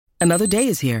Another day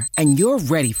is here, and you're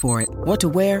ready for it. What to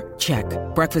wear? Check.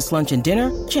 Breakfast, lunch, and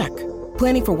dinner? Check.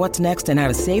 Planning for what's next and how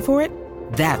to save for it?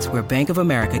 That's where Bank of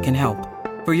America can help.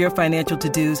 For your financial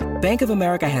to-dos, Bank of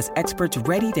America has experts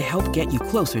ready to help get you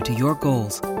closer to your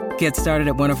goals. Get started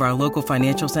at one of our local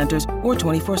financial centers or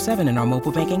 24/7 in our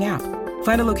mobile banking app.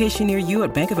 Find a location near you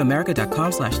at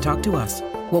bankofamerica.com/talktous.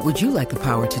 What would you like the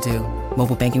power to do?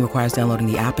 Mobile banking requires downloading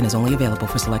the app and is only available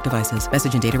for select devices.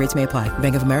 Message and data rates may apply.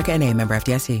 Bank of America N.A., member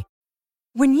FDIC.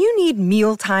 When you need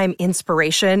mealtime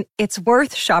inspiration, it's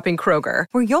worth shopping Kroger,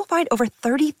 where you'll find over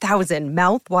 30,000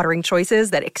 mouth-watering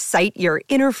choices that excite your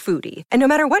inner foodie. And no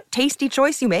matter what tasty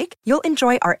choice you make, you'll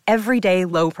enjoy our everyday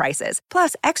low prices,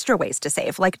 plus extra ways to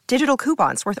save, like digital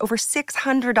coupons worth over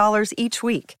 $600 each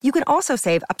week. You can also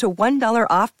save up to $1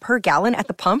 off per gallon at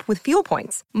the pump with fuel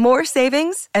points. More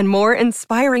savings and more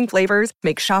inspiring flavors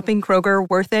make shopping Kroger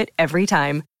worth it every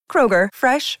time. Kroger,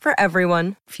 fresh for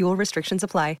everyone. Fuel restrictions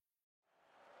apply.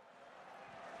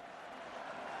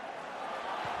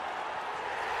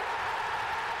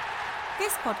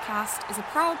 This podcast is a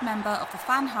proud member of the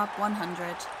Fan Hub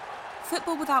 100.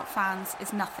 Football without fans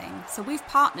is nothing, so we've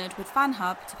partnered with Fan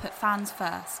Hub to put fans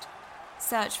first.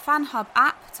 Search Fan Hub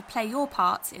app to play your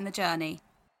part in the journey.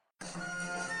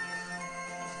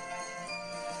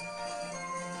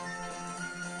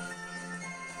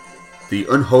 The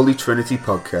Unholy Trinity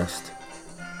Podcast.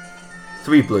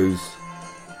 3 Blues,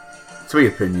 3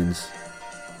 Opinions,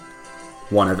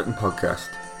 1 Everton Podcast.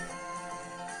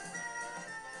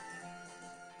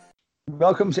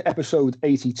 Welcome to episode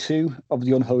 82 of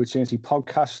the Unholy Trinity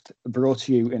Podcast, brought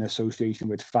to you in association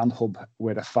with Fan Hub,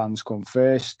 where the fans come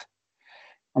first.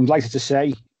 I'm delighted to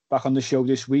say, back on the show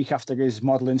this week after his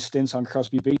modelling stint on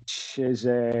Crosby Beach is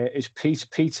Pete.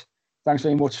 Pete, thanks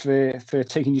very much for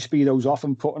taking your Speedos off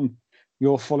and putting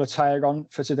your full attire on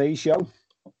for today's show.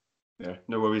 Yeah,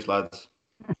 no worries, lads.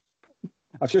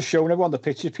 I've just shown everyone the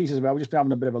pictures, Pete, as well. We've just been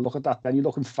having a bit of a look at that. Then you're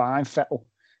looking fine, Fettle.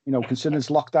 You know, considering it's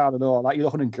lockdown and all that, you're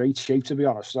looking in great shape, to be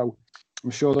honest. So I'm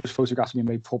sure those photographs will be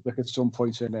made public at some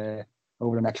point in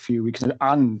over the next few weeks,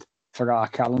 and for our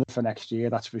calendar for next year,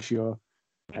 that's for sure.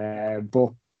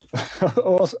 But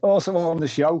also on the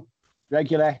show,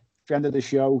 regular friend of the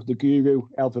show, the guru,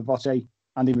 El Pavote,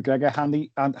 Andy McGregor.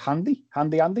 Andy,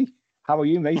 how are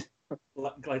you, mate?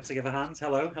 Glad to give a hand.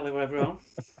 Hello everyone.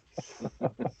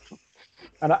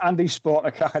 And Andy's sport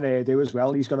a cracking hairdo as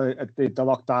well. He's got the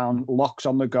lockdown locks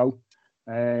on the go.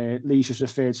 Lee's just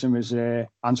referred to him as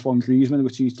Antoine Griezmann,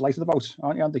 which he's delighted about,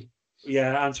 aren't you, Andy?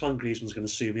 Yeah, Antoine Griezmann's going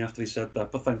to sue me after he said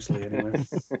that, but thanks, Lee, anyway.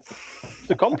 It's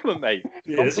a compliment, mate.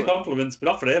 Yeah, it's a compliment, but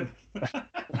not for him.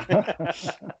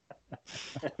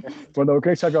 But no,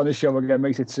 great to have you on the show again,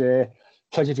 mate. It's a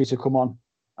pleasure for you to come on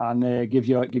and give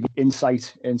you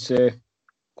insight into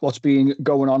what's been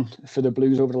going on for the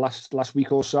Blues over the last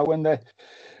week or so, and we're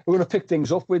going to pick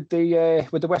things up with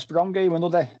the West Brom game.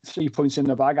 Another 3 points in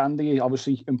the bag, Andy.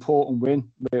 Obviously, important win.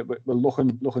 We're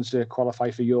looking to qualify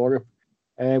for Europe,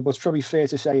 but it's probably fair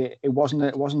to say it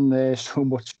wasn't so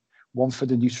much one for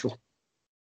the neutral.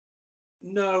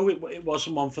 No, it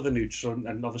wasn't one for the neutral,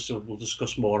 and obviously we'll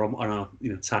discuss more on our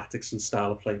tactics and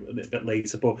style of play a bit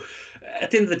later. But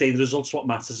at the end of the day, the result's what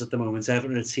matters at the moment.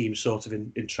 Everton are a team sort of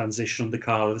in transition under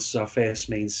Carlo. This is our first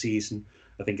main season.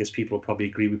 I think, as people will probably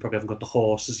agree, we probably haven't got the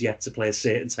horses yet to play a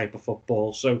certain type of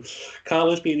football. So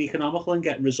Carlo's been economical in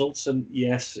getting results, and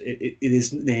yes, it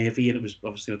is nervy, and it was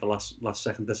obviously the last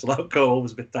second disallowed goal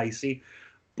was a bit dicey.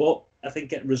 But I think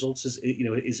getting results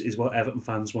is what Everton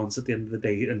fans want at the end of the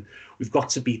day, and we've got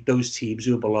to beat those teams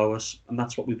who are below us, and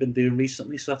that's what we've been doing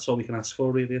recently. So that's all we can ask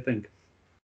for, really, I think.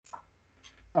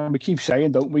 And we keep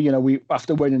saying, don't we? We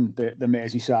after winning the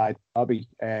Merseyside derby,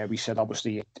 we said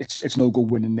obviously it's no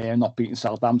good winning there, not beating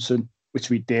Southampton, which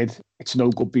we did. It's no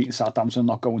good beating Southampton,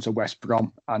 not going to West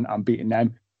Brom and beating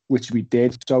them, which we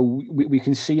did. So we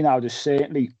can see now there's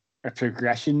certainly a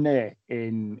progression there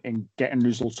in getting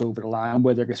results over the line,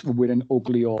 whether it's winning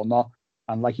ugly or not.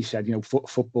 And like you said,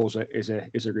 football is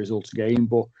a results game.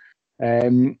 But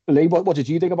Lee, what did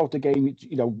you think about the game?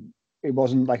 It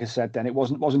wasn't, like I said, then it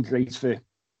wasn't great for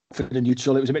the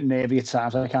neutral. It was a bit nervy at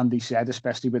times, like Andy said,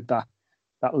 especially with that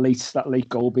late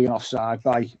goal being offside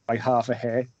by half a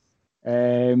hair.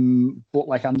 But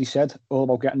like Andy said, all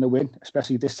about getting the win,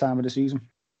 especially this time of the season.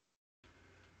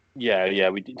 Yeah,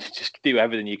 we just do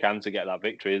everything you can to get that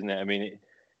victory, isn't it? I mean, it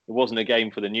wasn't a game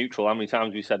for the neutral. How many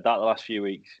times we said that the last few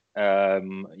weeks? A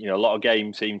lot of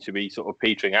games seem to be sort of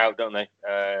petering out, don't they?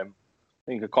 I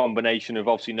think a combination of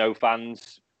obviously no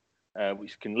fans,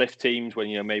 which can lift teams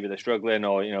when maybe they're struggling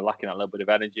or lacking that little bit of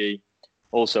energy.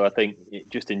 Also, I think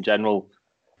just in general,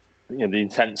 the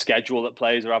intense schedule that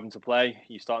players are having to play.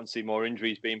 You're starting to see more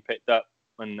injuries being picked up,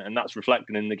 and that's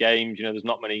reflecting in the games. There's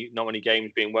not many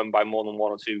games being won by more than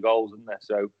 1 or 2 goals, isn't there?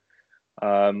 So,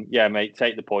 yeah, mate,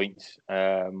 take the points.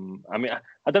 I mean,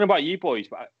 I don't know about you boys,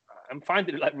 but I'm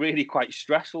finding it really quite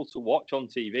stressful to watch on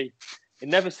TV. It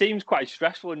never seems quite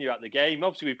stressful when you're at the game.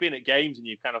 Obviously, we've been at games and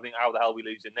you kind of think, "How the hell are we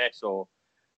losing this?"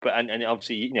 And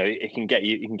obviously, it can get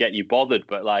you bothered.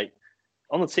 But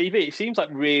on the TV, it seems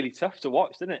really tough to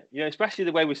watch, doesn't it? Especially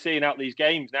the way we're seeing out these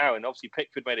games now. And obviously,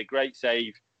 Pickford made a great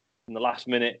save in the last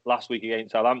minute last week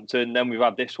against Southampton. Then we've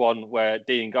had this one where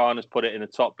Dean Garner's put it in the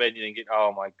top bin. You're thinking,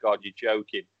 "Oh my God, you're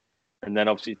joking!" And then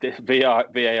obviously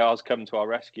VAR's come to our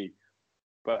rescue.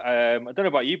 But I don't know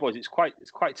about you boys. It's quite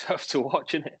tough to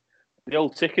watch, isn't it? The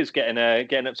old ticker's getting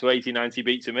up to 80, 90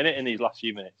 beats a minute in these last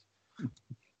few minutes.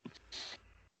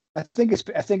 I think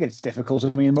it's difficult.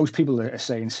 I mean, most people are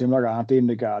saying similar, aren't they, in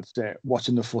regards to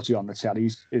watching the footy on the telly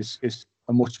is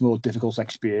a much more difficult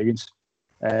experience.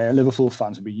 Liverpool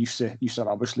fans will be used to that,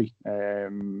 obviously,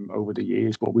 over the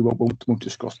years, but we won't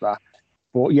discuss that.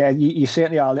 But yeah, you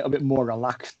certainly are a little bit more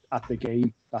relaxed at the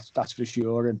game. That's for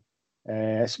sure. And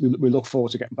we look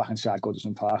forward to getting back inside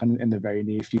Goodison Park in the very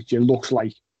near future. It looks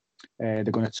like they're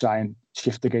going to try and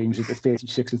shift the games into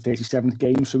 36th and 37th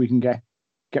games so we can get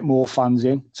more fans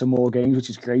in to more games, which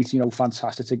is great.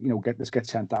 Fantastic to let's get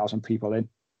 10,000 people in.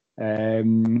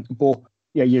 But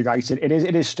yeah, you're right.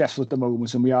 It is stressful at the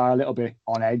moment, and we are a little bit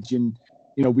on edge. And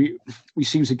we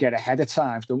seem to get ahead at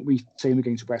times, don't we? Same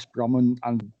against West Brom,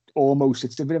 and almost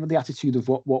it's a bit of the attitude of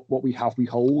what we have, we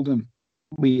hold. And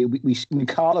we I mean,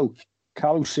 Carlo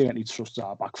certainly trusts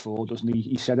our back four, doesn't he?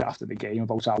 He said it after the game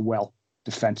about how well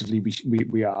defensively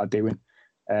we are doing.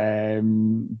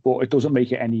 But it doesn't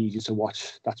make it any easier to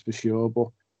watch, that's for sure. But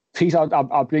Pete,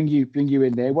 I'll bring you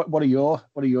in there. What are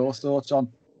your thoughts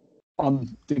on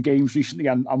the games recently,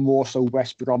 and more so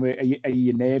West Brom? Are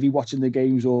you nervy watching the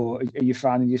games, or are you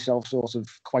finding yourself sort of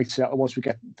quite settled once we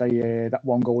get that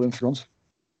one goal in front?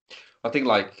 I think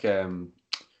like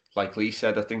Lee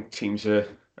said, I think teams are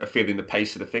feeling the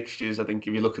pace of the fixtures. I think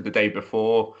if you look at the day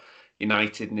before,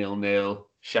 United 0-0,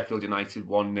 Sheffield United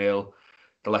 1-0,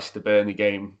 the Leicester Burnley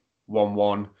game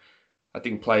 1-1. I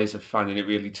think players are finding it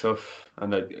really tough,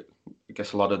 and I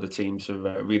guess a lot of the teams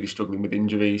are really struggling with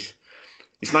injuries.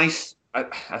 It's nice,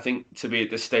 I think, to be at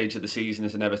this stage of the season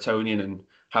as an Evertonian and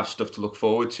have stuff to look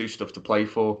forward to, stuff to play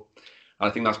for. And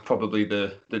I think that's probably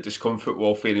the discomfort we're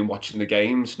all feeling watching the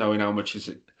games, knowing how much is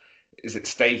at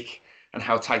stake and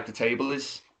how tight the table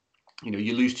is.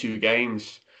 You lose 2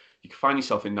 games, you can find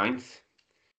yourself in 9th.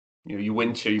 You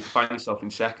win 2, you can find yourself in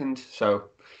 2nd. So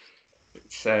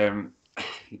it's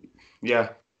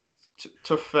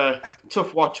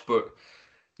tough watch, but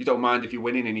you don't mind if you're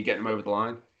winning and you get them over the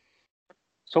line.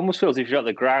 It almost feels if you're at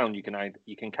the ground, you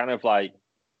can kind of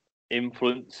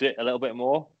influence it a little bit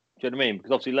more. Do you know what I mean?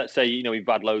 Because obviously, let's say we've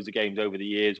had loads of games over the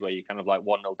years where you're kind of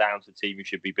 1-0 down to the team you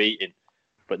should be beating,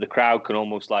 but the crowd can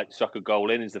almost suck a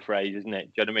goal in, is the phrase, isn't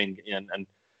it? Do you know what I mean? And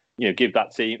give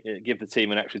the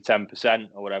team an extra 10%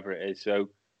 or whatever it is. So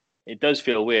it does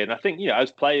feel weird. And I think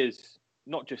as players,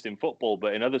 not just in football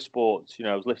but in other sports,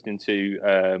 I was listening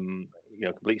to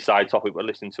complete side topic, but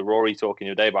listening to Rory talking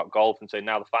the other day about golf and saying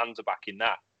now the fans are back in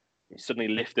that. It suddenly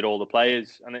lifted all the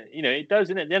players, and it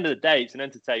does. And at the end of the day, it's an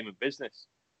entertainment business.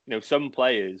 Some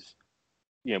players,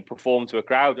 perform to a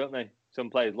crowd, don't they? Some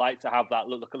players like to have that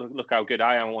look how good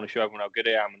I am. I want to show everyone how good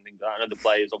I am and things like that. And other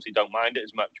players obviously don't mind it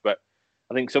as much, but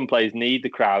I think some players need the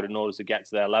crowd in order to get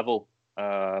to their level.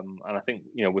 And I think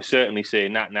we're certainly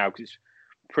seeing that now, because it's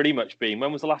pretty much been.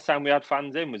 When was the last time we had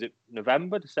fans in? Was it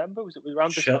November, December? Was it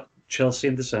around Chelsea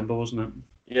in December, wasn't it?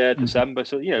 Yeah, December.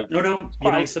 So no,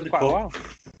 United in the Cup. A while.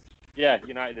 Yeah,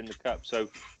 United in the Cup. So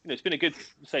it's been a good,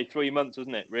 say, 3 months,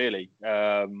 hasn't it? Really.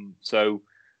 So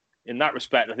in that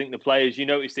respect, I think the players, you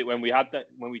noticed it when we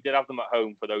did have them at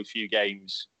home for those few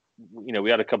games. We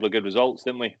had a couple of good results,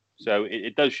 didn't we? So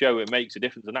it does show it makes a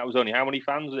difference. And that was only how many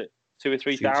fans was it? 2,000 or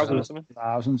 3,000 or something?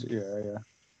 Thousands, yeah.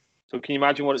 So can you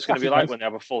imagine what it's going to be like when they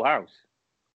have a full house?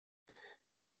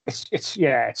 It's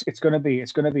going to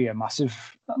be a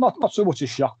massive, not so much a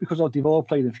shock, because they've all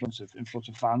played in front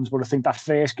of fans. But I think that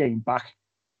first game back,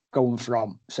 going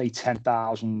from say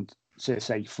 10,000 to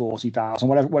say 40,000,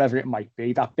 whatever it might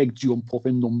be, that big jump up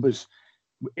in numbers,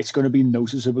 it's going to be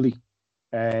noticeably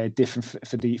different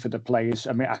for the players.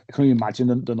 I mean, I can only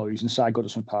imagine the noise inside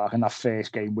Goodison Park in that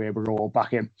first game where we're all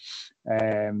back in.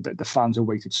 The fans have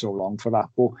waited so long for that.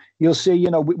 But you'll see,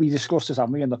 we discussed this,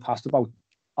 haven't we, in the past, about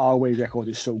our away record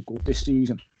is so good this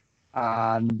season.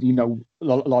 And, a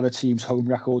lot of teams' home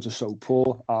records are so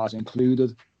poor, ours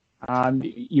included. And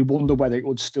you wonder whether it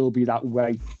would still be that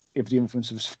way if the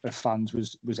influence of fans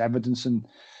was evidence. And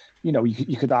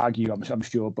you could argue, I'm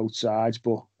sure, both sides,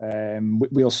 but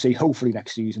we'll see. Hopefully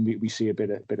next season we see a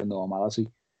bit of normality.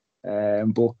 But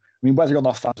I mean, whether or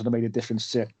not fans have made a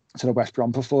difference to the West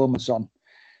Brom performance on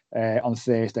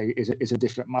Thursday is a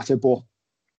different matter. But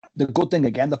the good thing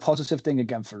again, the positive thing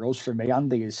again for us, for me,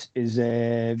 Andy, is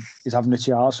having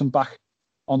Richarlison back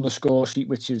on the score sheet,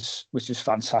 which is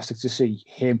fantastic to see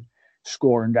him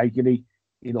scoring regularly.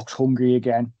 He looks hungry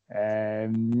again,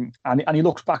 and he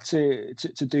looks back to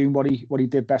doing what he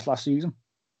did best last season.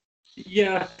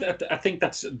 Yeah, I think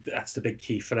that's the big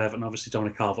key for Everton. Obviously,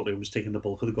 Dominic Calvert-Lewin was taking the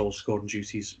bulk of the goal scoring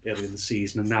duties early in the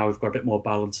season, and now we've got a bit more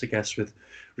balance, I guess, with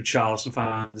Richarlison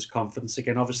finding his confidence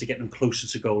again. Obviously, getting him closer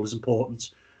to goal is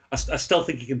important. I still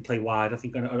think he can play wide.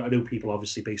 I know people,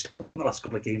 obviously, based on the last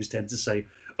couple of games, tend to say,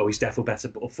 oh, he's definitely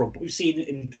better up front. But we've seen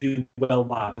him do well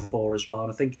wide before as well.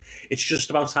 And I think it's just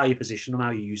about how you position him,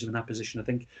 how you use him in that position. I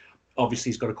think,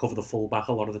 obviously, he's got to cover the full-back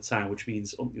a lot of the time, which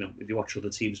means, if you watch other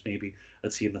teams, maybe a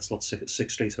team that's lost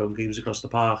six straight home games across the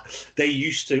park, they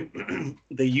used to,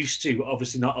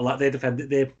 obviously not a lot.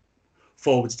 Their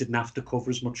forwards didn't have to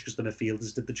cover as much because the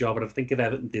midfielders did the job. And I think if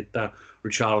Everton did that,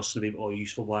 Richarlison would be more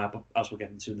useful there. But as we're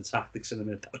getting to in the tactics in a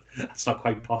minute, that's not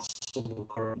quite possible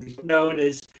currently. But no, it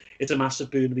is. It's a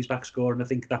massive boon if he's back scoring. I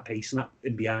think that pace and that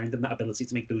in behind and that ability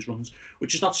to make those runs,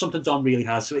 which is not something Dom really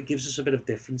has. So it gives us a bit of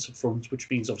difference up front, which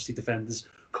means obviously defenders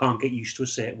can't get used to a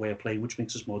certain way of playing, which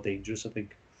makes us more dangerous, I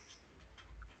think.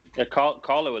 Yeah,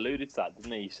 Carlo alluded to that,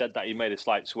 didn't he? He said that he made a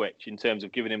slight switch in terms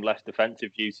of giving him less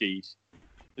defensive duties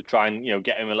to try and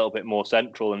get him a little bit more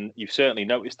central, and you've certainly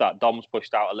noticed that Dom's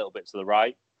pushed out a little bit to the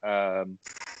right, and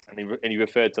he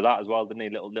referred to that as well, didn't he?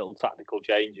 Little tactical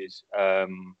changes.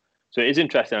 So it is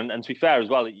interesting, and to be fair as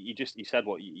well, he said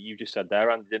what you just said there,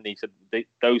 Andy, didn't he? He said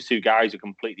those two guys are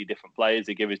completely different players.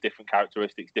 They give us different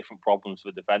characteristics, different problems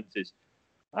for defences,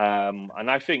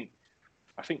 and I think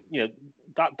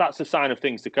that's a sign of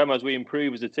things to come as we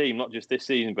improve as a team, not just this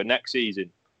season but next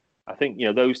season. I think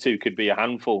those two could be a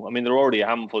handful. I mean, they're already a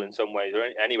handful in some ways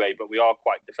anyway, but we are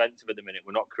quite defensive at the minute.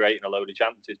 We're not creating a load of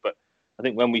chances, but I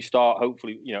think when we start,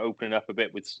 hopefully, opening up a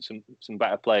bit with some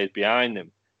better players behind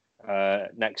them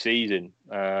next season,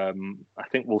 I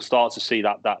think we'll start to see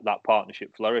that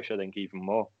partnership flourish. I think even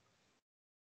more.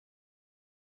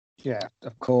 Yeah,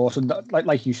 of course, and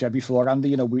like you said before,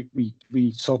 Andy,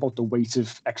 we talk about the weight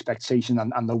of expectation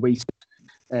and the weight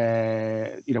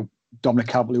of Dominic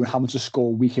Calvert-Lewin having to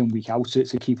score week in, week out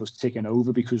to keep us ticking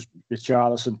over, because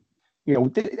Richarlison,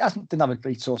 didn't have a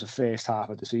great sort of first half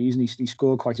of the season. He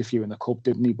scored quite a few in the cup,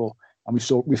 didn't he? But we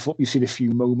see a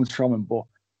few moments from him. But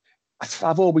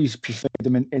I've always preferred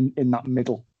him in that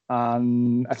middle,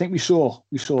 and I think we saw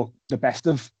the best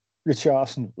of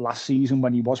Richarlison last season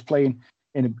when he was playing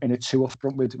in a two up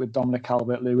front with Dominic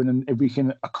Calvert-Lewin, and if we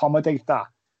can accommodate that,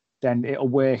 then it'll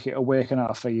work in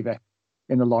our favour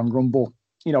in the long run. But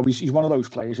he's one of those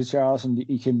players, Richarlison.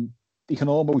 He can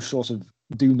almost sort of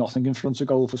do nothing in front of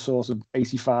goal for sort of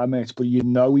 85 minutes, but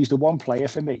he's the one player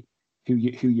for me who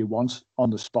you want on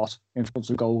the spot in front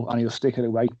of goal, and he'll stick it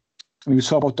away. I mean, we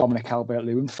talk about Dominic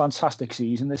Calvert-Lewin, fantastic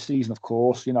season this season, of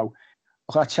course. I got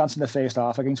a chance in the first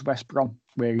half against West Brom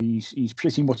where he's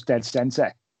pretty much dead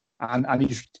centre, and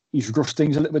he's rushed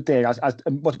things a little bit there.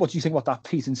 What do you think about that,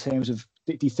 Pete? In terms of,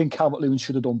 do you think Calvert-Lewin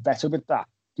should have done better with that?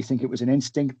 Do you think it was an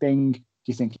instinct thing? Do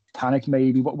you think panic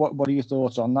maybe? What are your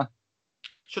thoughts on that?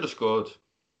 Should have scored,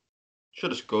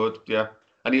 yeah.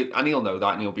 And he'll know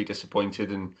that, and he'll be disappointed.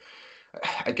 And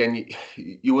again,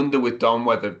 you wonder with Dom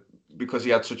whether, because he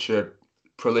had such a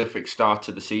prolific start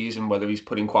to the season, whether he's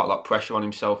putting quite a lot of pressure on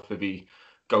himself if he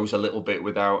goes a little bit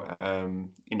without,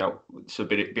 so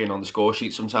being on the score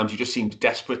sheet. Sometimes he just seems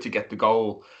desperate to get the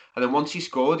goal, and then once he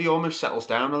scored, he almost settles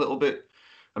down a little bit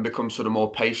and becomes sort of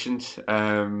more patient,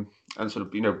 and sort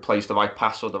of plays the right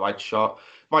pass or the right shot.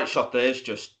 Right shot there is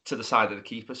just to the side of the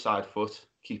keeper's side foot,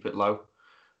 keep it low.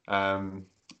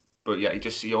 But yeah,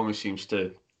 he almost seems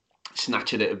to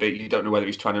snatch it a bit. You don't know whether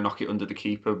he's trying to knock it under the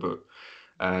keeper, but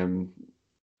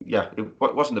it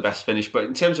wasn't the best finish. But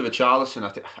in terms of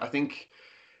Richarlison, I think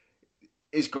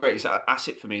his greatest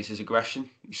asset for me is his aggression.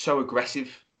 He's so aggressive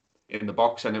in the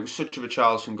box, and it was such a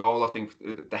Richarlison goal. I think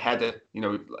the header,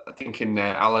 I think in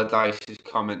Allardyce's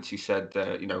comments he said,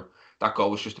 that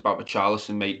goal was just about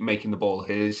Richarlison making the ball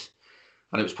his,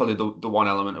 and it was probably the one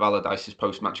element of Allardyce's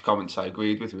post-match comments I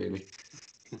agreed with, really.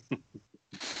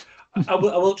 I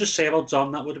will just say about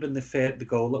Dom, that would have been the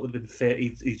goal that would have been fair.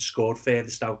 He'd scored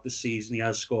furthest out this season. He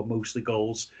has scored mostly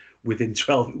goals within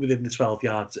the 12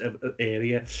 yards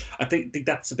area. I think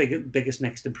that's the biggest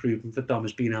next improvement for Dom,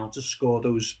 is being able to score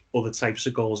those other types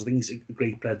of goals. I think he's a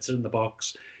great predator in the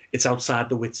box. it's outside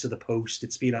the widths of the post.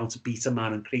 It's being able to beat a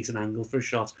man and create an angle for a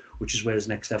shot, which is where his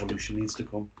next evolution needs to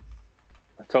come.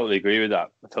 I totally agree with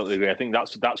that. I totally agree. I think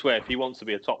that's where, if he wants to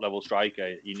be a top level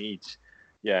striker, he needs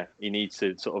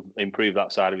to sort of improve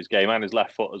that side of his game and his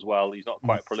left foot as well. He's not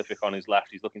quite prolific on his left.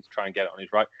 He's looking to try and get it on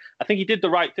his right. I think he did the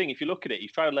right thing. If you look at it,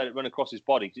 he's trying to let it run across his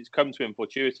body because it's come to him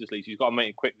fortuitously. So he's got to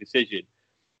make a quick decision.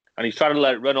 And he's trying to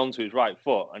let it run onto his right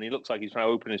foot. And he looks like he's trying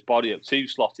to open his body up to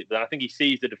slot it. But then I think he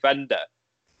sees the defender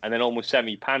and then almost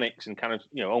semi-panics and kind of,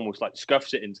 almost like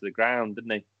scuffs it into the ground,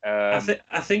 didn't he? I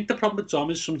think the problem with Dom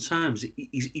is sometimes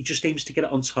he just aims to get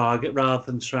it on target rather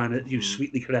than trying to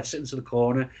sweetly caress it into the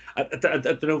corner. I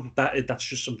don't know if that's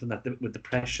just something that with the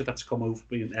pressure that's come over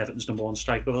being Everton's number one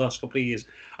striker over the last couple of years.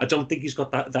 I don't think he's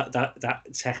got that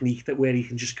technique where he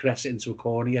can just caress it into a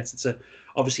corner yet.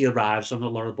 Obviously arrives on a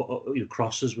lot of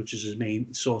crosses, which is his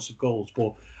main source of goals.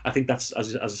 But I think that's,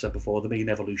 as I said before, the main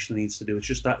evolution he needs to do. It's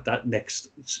just that next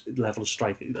level of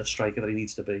striker that he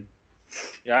needs to be.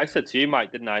 Yeah, I said to you,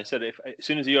 Mike, didn't I? I said as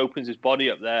soon as he opens his body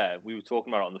up there, we were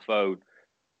talking about it on the phone,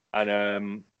 and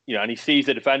and he sees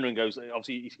the defender and goes,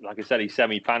 obviously, like I said, he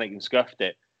semi-panicked and scuffed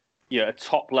it. A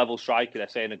top-level striker,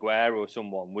 let's say an Aguero or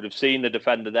someone, would have seen the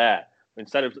defender there.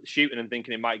 Instead of shooting and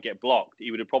thinking it might get blocked,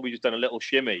 he would have probably just done a little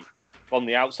shimmy on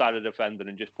the outside of the defender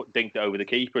and just dinked it over the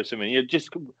keeper or something.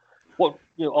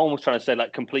 Almost trying to say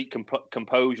like complete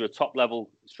composure, a top-level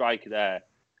striker there.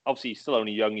 Obviously, he's still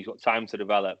only young; he's got time to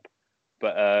develop.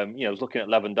 But I was looking at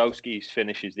Lewandowski's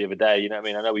finishes the other day. I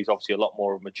know he's obviously a lot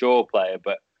more of a mature player,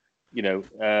 but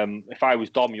if I was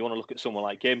Dom, you want to look at someone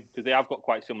like him because they have got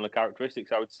quite similar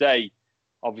characteristics. I would say,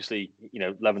 obviously,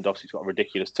 Lewandowski's got a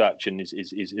ridiculous touch and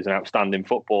is an outstanding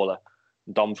footballer.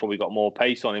 Dom's probably got more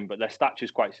pace on him, but their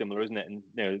stature's quite similar, isn't it?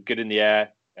 And good in the air.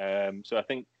 So I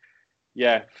think,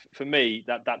 for me,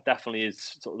 that definitely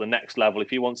is sort of the next level.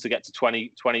 If he wants to get to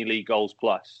 20 league goals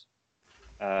plus,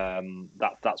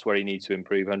 that's where he needs to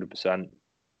improve 100%.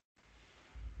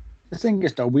 The thing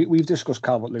is, though, we've discussed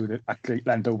Calvert-Lewin at great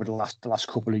length over the last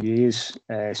couple of years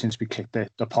since we kicked the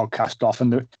podcast off,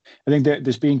 and I think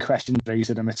there's been questions raised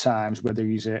at him at times whether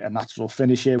he's a natural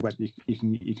finisher, whether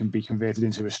he can be converted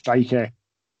into a striker,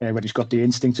 whether he's got the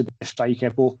instinct to be a striker.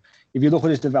 But if you look at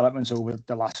his developments over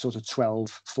the last sort of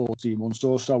 12, 14 months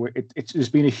or so, there's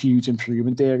been a huge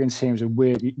improvement there in terms of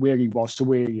where he was to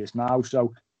where he is now.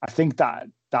 So I think that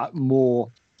more,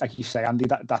 like you say, Andy,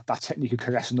 that technique of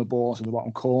caressing the ball to the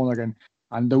bottom corner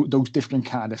and those different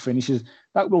kind of finishes,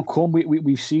 that will come.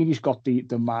 We've seen he's got the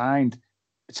mind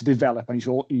to develop, and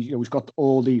he's got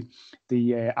all the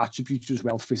attributes as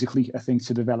well physically, I think,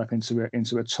 to develop into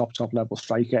a top level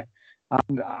striker.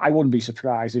 And I wouldn't be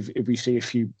surprised if we see a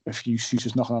few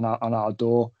suitors knocking on our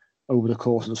door over the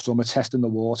course of the summer, testing the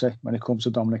water when it comes to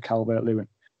Dominic Calvert-Lewin.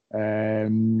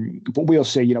 But we'll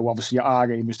see. Obviously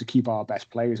our aim is to keep our best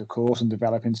players, of course, and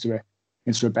develop into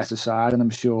a better side. And I'm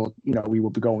sure we will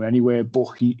be going anywhere.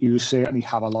 But he will certainly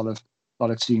have a lot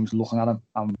of teams looking at him.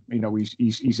 And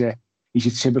he's a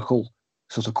typical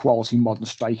sort of quality modern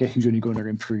striker who's only going to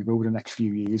improve over the next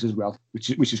few years as well, which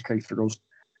is great for us.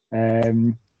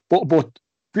 But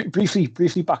briefly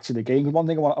back to the game. One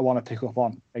thing I want to pick up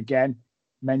on again.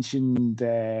 Mentioned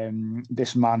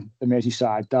this man, the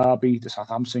Merseyside derby, the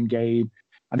Southampton game,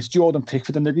 and it's Jordan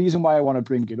Pickford. And the reason why I want to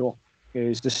bring it up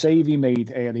is the save he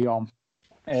made early on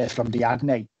from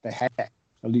Diagne, the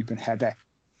looping header,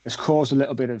 has caused a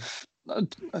little bit of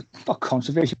not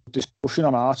controversy, but discussion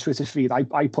on our Twitter feed.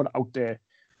 I put it out there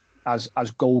as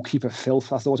goalkeeper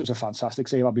filth. I thought it was a fantastic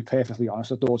save. I'll be perfectly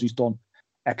honest. I thought he's done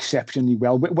exceptionally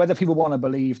well. Whether people want to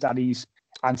believe that he's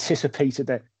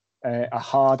anticipated a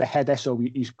harder header, so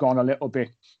he's gone a little bit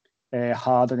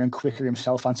harder and quicker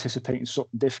himself, anticipating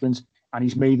something different, and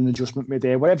he's made an adjustment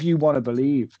mid-air. Whatever you want to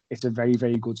believe, it's a very,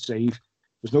 very good save.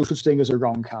 There's no such thing as a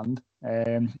wrong hand.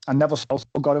 And Neville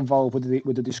Southall got involved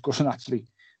with the discussion, actually.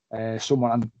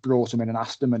 Someone brought him in and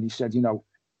asked him, and he said,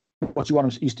 what do you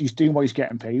want him? He's doing what he's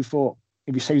getting paid for.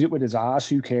 If he says it with his arse,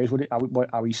 who cares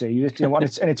how he says it?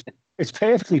 And it's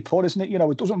perfectly put, isn't it?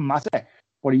 It doesn't matter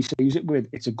what he says it with.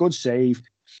 It's a good save.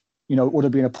 It would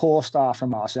have been a poor start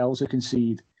from ourselves to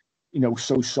concede,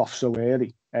 so soft so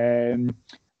early.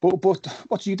 But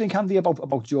what do you think, Andy,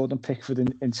 about Jordan Pickford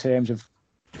in terms of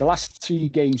the last 3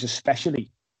 games, especially,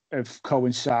 have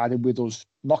coincided with us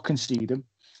not conceding?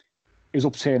 His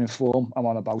upturn in form, I'm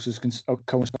on about, has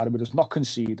coincided with us not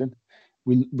conceding.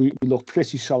 We look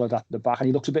pretty solid at the back, and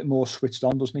he looks a bit more switched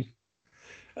on, doesn't he?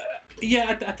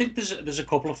 Yeah, I think there's a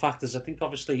couple of factors. I think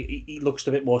obviously he looks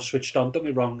a bit more switched on. Don't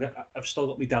be wrong, I've still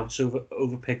got my doubts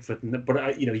over Pickford,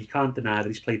 but you can't deny that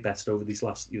he's played better over these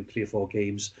last 3 or 4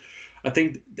 games. I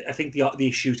think the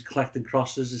issue to collecting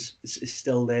crosses is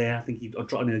still there. I think he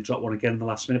dropped one again in the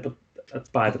last minute, but that's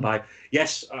by the by.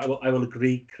 Yes, I will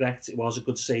agree. Correct, it was a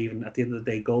good save, and at the end of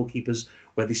the day, goalkeepers,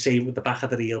 where they save with the back of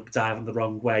the reel, diving the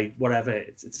wrong way, whatever,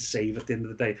 it's a save at the end of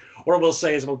the day. What I will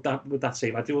say is about that with that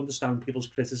save, I do understand people's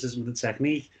criticism of the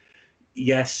technique.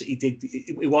 Yes, he did.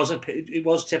 It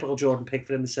was typical Jordan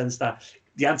Pickford in the sense that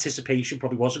the anticipation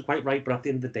probably wasn't quite right, but at the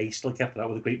end of the day, he still kept it out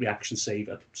with a great reaction save.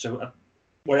 So,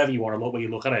 wherever you want to look, where you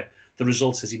look at it, the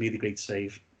result is he made a great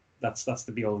save. That's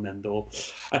the be all and end all.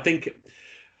 I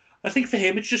think for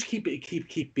him, it's just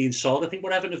keep being solid. I think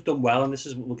what Everton have done well, and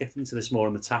we'll get into this more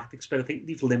in the tactics, but I think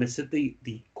they've limited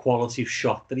the quality of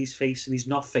shot that he's facing. He's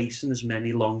not facing as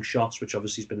many long shots, which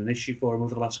obviously has been an issue for him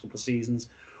over the last couple of seasons.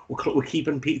 We're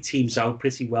keeping teams out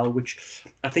pretty well, which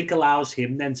I think allows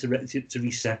him then to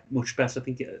reset much better. I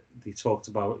think they talked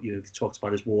about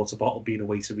his water bottle being a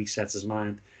way to reset his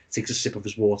mind. He takes a sip of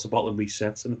his water bottle and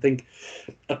resets, and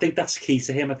I think that's key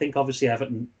to him. I think obviously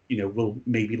Everton, will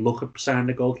maybe look at signing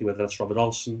a goalkeeper, whether that's Robert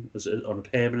Olsen on a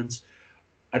permanent.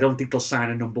 I don't think they'll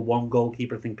sign a number one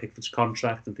goalkeeper. I think Pickford's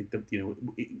contract, and think that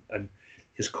and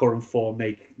his current form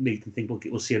make them think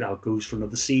we'll see how it goes for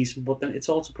another season. But then it's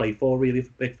all to play for, really,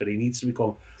 for Pickford. He needs to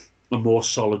become a more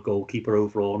solid goalkeeper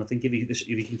overall. And I think if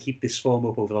he can keep this form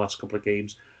up over the last couple of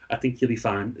games, I think he'll be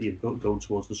fine going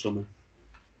towards the summer.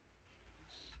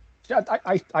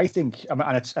 I think, and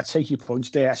I take your points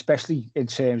there, especially in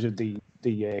terms of the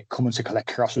coming to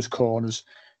collect crosses, corners,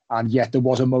 and yet there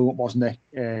was a moment, wasn't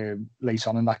there, late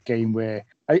on in that game where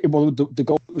the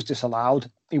goal was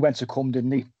disallowed. He went to come,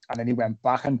 didn't he? And then he went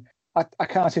back, and I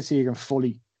can't sit here and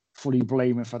fully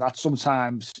blame him for that.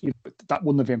 Sometimes that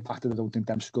wouldn't have impacted, I don't think,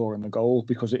 them scoring the goal,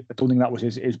 because I don't think that was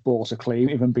his ball to claim,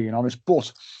 even being honest.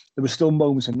 But there were still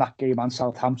moments in that game and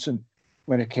Southampton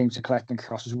when it came to collecting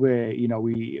crosses where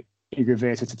he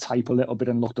reverted to type a little bit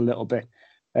and looked a little bit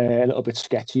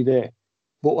sketchy there.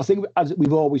 But I think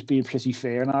we've always been pretty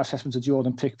fair in our assessment of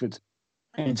Jordan Pickford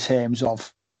in terms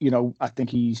of, I think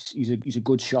he's a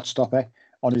good shot stopper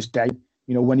on his day.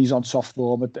 When he's on top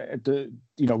form,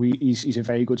 he's a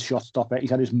very good shot stopper. He's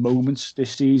had his moments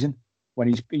this season when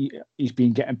he's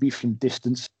been getting beat from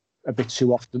distance a bit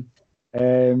too often.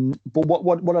 But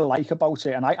what I like about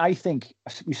it, and I think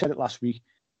we said it last week,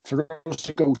 for us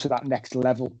to go to that next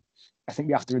level, I think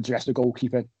we have to address the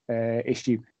goalkeeper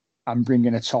issue and bring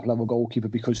in a top level goalkeeper,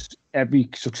 because every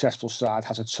successful side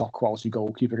has a top quality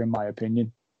goalkeeper, in my opinion.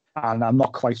 And I'm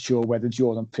not quite sure whether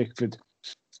Jordan Pickford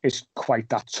is quite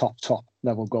that top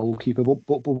level goalkeeper. But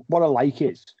what I like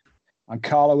is, and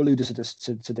Carlo alluded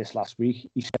to this last week,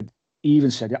 he even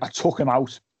said, I took him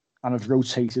out and I've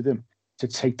rotated him to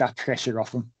take that pressure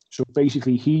off him. So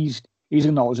basically he's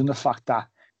acknowledging the fact that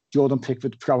Jordan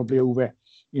Pickford probably over,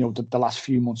 the last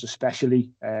few months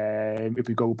especially, if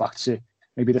we go back to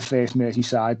maybe the first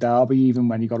Merseyside derby, even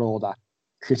when he got all that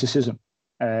criticism,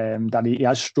 that he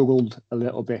has struggled a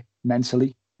little bit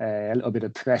mentally, a little bit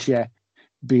of pressure,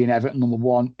 being Everton number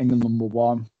one, England number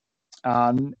one.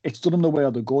 And it's done him the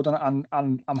world of good. And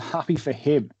I'm happy for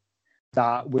him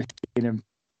that we're seeing him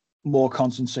more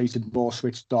concentrated, more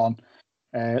switched on,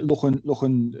 looking,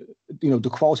 the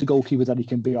quality goalkeeper that he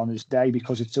can be on his day,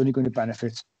 because it's only going to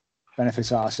benefit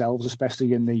ourselves,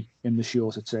 especially in the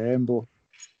shorter term. But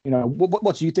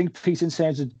what do you think, Pete, in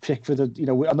terms of Pickford?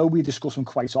 I know we discuss him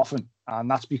quite often, and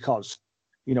that's because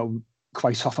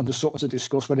quite often there's something to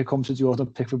discuss when it comes to Jordan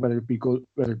Pickford, whether it be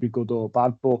good or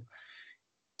bad. But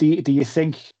do you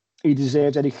think he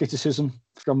deserves any criticism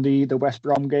from the West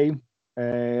Brom game,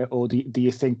 or do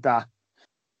you think that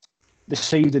the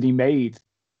save that he made,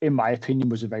 in my opinion,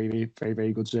 was a very, very,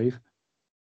 very good save?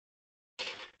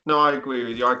 No, I agree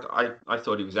with you. I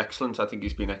thought he was excellent. I think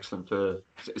he's been excellent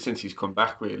since he's come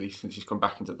back, really, since he's come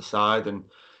back into the side, and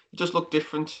he just looked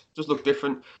different.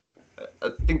 I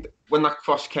think when that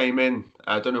cross came in,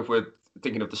 I don't know if we're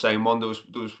thinking of the same one. There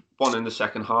was one in the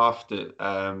second half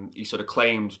that he sort of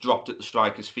claimed dropped at the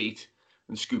striker's feet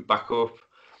and scooped back up.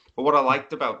 But what I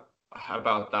liked about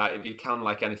that, if you can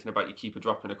like anything about your keeper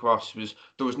dropping across, was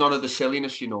there was none of the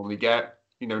silliness you normally get.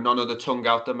 None of the tongue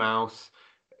out the mouth,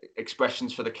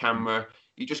 expressions for the camera.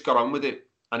 He just got on with it,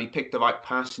 and he picked the right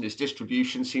pass, and his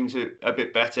distribution seems a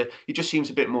bit better. He just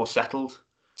seems a bit more settled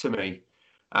to me,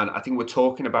 and I think we're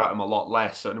talking about him a lot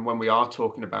less. And when we are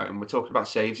talking about him, we're talking about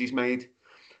saves he's made.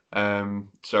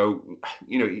 So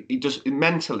he just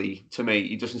mentally, to me,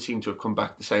 he doesn't seem to have come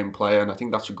back the same player, and I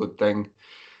think that's a good thing.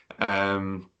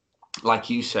 Like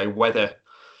you say, whether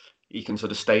he can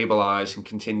sort of stabilise and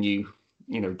continue,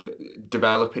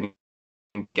 developing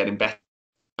and getting better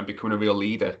and becoming a real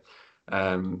leader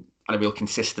and a real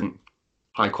consistent,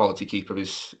 high quality keeper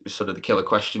is sort of the killer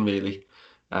question, really.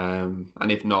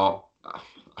 And if not,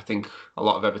 I think a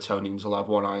lot of Evertonians will have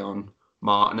one eye on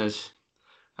Martinez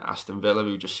at Aston Villa,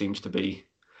 who just seems to be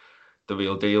the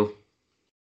real deal.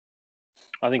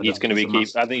 I think he's going to be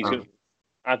I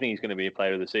think he's going to be a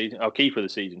player of the season. Oh, keeper of the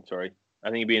season. Sorry, I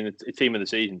think he'll be in the team of the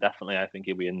season. Definitely, I think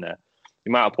he'll be in there.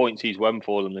 The amount of points he's won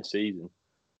for them this season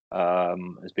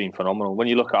has been phenomenal. When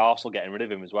you look at Arsenal getting rid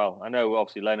of him as well, I know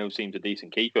obviously Leno seems a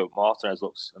decent keeper, but Martinez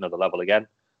looks another level again.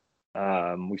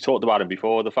 We've talked about him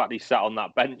before. The fact he sat on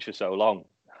that bench for so long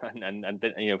and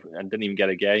didn't even get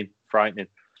a game, frightening.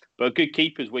 But good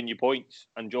keepers win you points,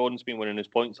 and Jordan's been winning his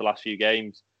points the last few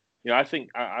games. I think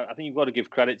you've got to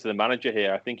give credit to the manager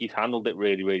here. I think he's handled it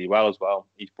really, really well as well.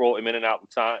 He's brought him in and out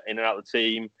the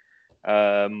team.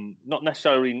 Not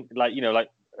necessarily like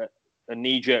a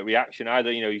knee-jerk reaction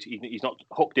either. He's not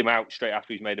hooked him out straight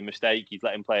after he's made a mistake. He's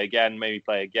let him play again, maybe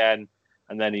play again,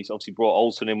 and then he's obviously brought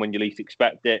Olsen in when you least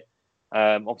expect it.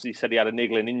 Obviously, he said he had a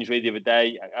niggling injury the other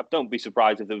day. I don't be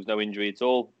surprised if there was no injury at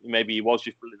all. Maybe he was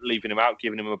just leaving him out,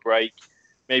 giving him a break.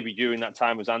 Maybe during that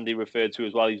time, as Andy referred to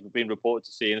as well, he's been reported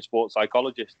to seeing a sports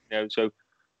psychologist.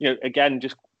 Again,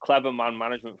 just clever man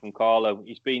management from Carlo.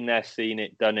 He's been there, seen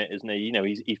it, done it, isn't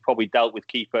he? He's probably dealt with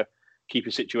keeper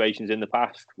situations in the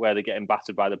past where they're getting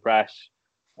battered by the press.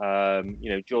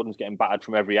 Jordan's getting battered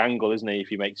from every angle, isn't he? If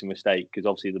he makes a mistake, because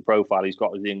obviously the profile he's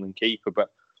got as the England keeper. But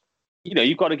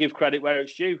you've got to give credit where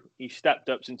it's due. He's stepped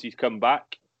up since he's come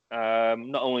back.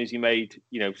 Not only has he made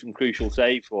some crucial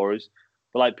saves for us,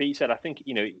 but like Pete said, I think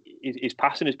his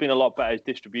passing has been a lot better. His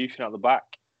distribution at the back,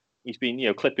 he's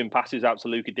been clipping passes out to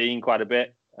Luca Dean quite a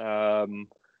bit. And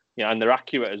they're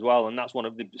accurate as well, and that's one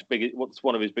of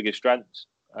his biggest strengths.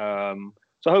 So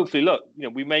hopefully, look,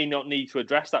 we may not need to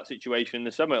address that situation in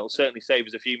the summer. It'll certainly save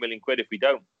us a few million quid if we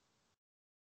don't.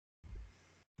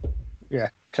 Yeah,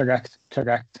 correct.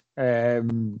 I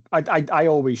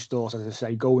always thought, as I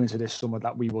say, going into this summer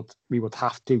that we would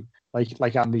have to,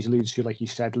 like Andy's alluded to, like you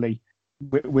said, Lee,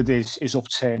 with his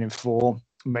upturn in form,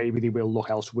 maybe they will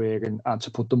look elsewhere and to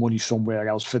put the money somewhere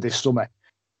else for this summer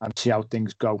and see how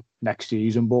things go next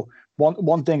season. But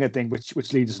one thing I think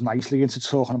which leads us nicely into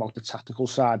talking about the tactical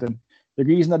side, and the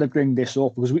reason that I bring this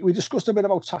up, because we discussed a bit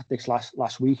about tactics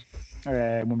last week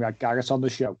when we had Garrett on the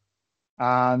show.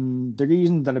 And the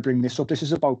reason that I bring this up, this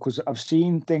is about because I've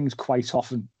seen things quite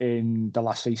often in the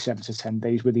last, say, 7 to 10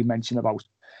 days where they mention about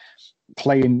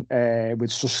playing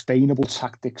with sustainable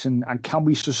tactics and can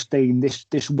we sustain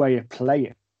this way of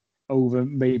playing over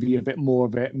maybe a bit more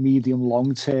of a medium,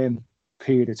 long-term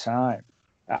period of time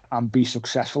and be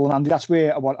successful. And Andy, that's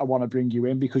where I want to bring you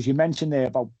in, because you mentioned there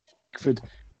about Pickford,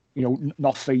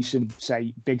 not facing,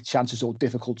 say, big chances or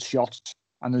difficult shots,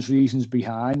 and there's reasons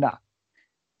behind that.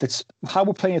 That's how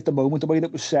we're playing at the moment, the way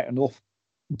that we're setting up.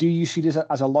 Do you see this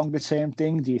as a longer term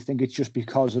thing? Do you think it's just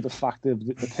because of the fact of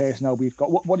the personnel we've got?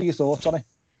 What are your thoughts on it?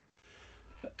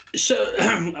 So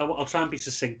I'll try and be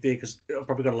succinct there because I've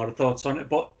probably got a lot of thoughts on it.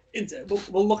 But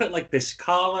we'll look at it like this.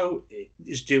 Carlo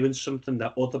is doing something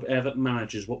that other Everton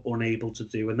managers were unable to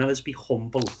do, and that is be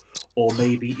humble or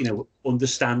maybe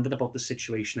understanding about the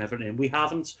situation Everton in. We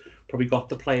haven't probably got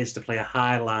the players to play a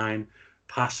high line,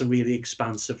 passing really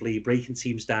expansively, breaking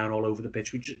teams down all over the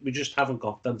pitch. We just haven't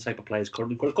got them type of players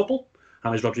currently. We've got a couple,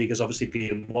 James Rodriguez obviously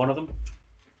being one of them.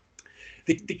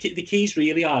 The keys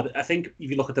really are, I think, if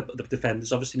you look at the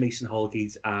defenders, obviously Mason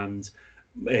Holgate and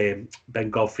Ben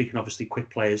Godfrey can obviously quick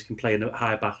players, can play in a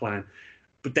high back line.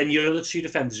 But then your other two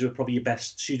defenders who are probably your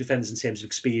best two defenders in terms of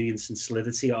experience and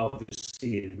solidity,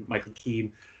 obviously Michael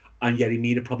Keane and Yerry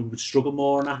Mina probably would struggle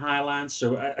more on a high line.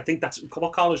 So I think that's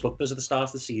what Carlos looked at at the start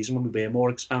of the season when we were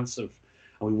more expansive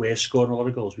and we were scoring a lot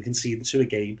of goals. We can see into a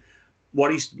game.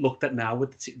 What he's looked at now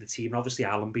with the team, obviously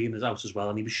Alan being out as well,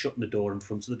 and he was shutting the door in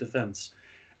front of the defence.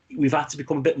 We've had to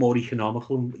become a bit more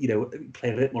economical and,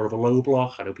 play a bit more of a low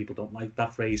block. I know people don't like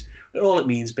that phrase. But all it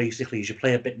means basically is you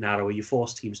play a bit narrower, you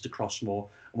force teams to cross more.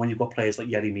 And when you've got players like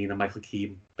Yerry Mina, Michael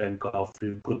Keane, Ben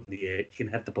Godfrey, good in the air, you can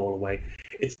head the ball away.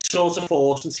 It's sort of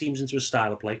forcing teams into a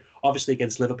style of play. Obviously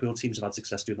against Liverpool, teams have had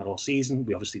success doing that all season.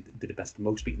 We obviously did it best than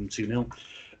most, beating them 2-0.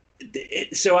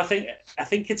 So I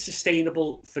think it's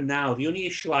sustainable for now. The only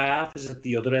issue I have is at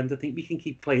the other end. I think we can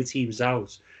keep playing teams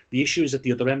out. The issue is at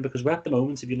the other end because we're at the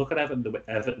moment, if you look at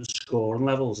Everton scoring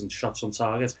levels and shots on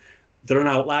target, they're an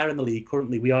outlier in the league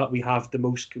currently. We have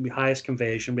the highest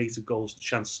conversion rate of goals,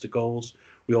 chances to goals.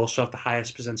 We also have the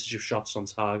highest percentage of shots on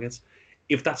target.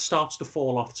 If that starts to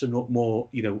fall off to more,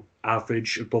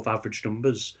 average, above average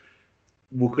numbers,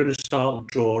 we're going to start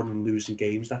drawing and losing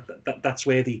games. That's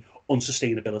where the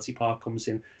unsustainability part comes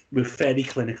in. We're very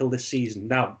clinical this season.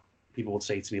 Now, people would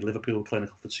say to me, Liverpool were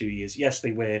clinical for 2 years. Yes,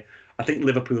 they were. I think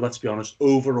Liverpool, let's be honest,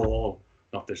 overall,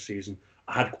 not this season,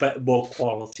 had more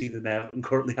quality than Everton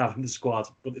currently have in the squad,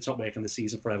 but it's not making the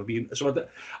season forever. So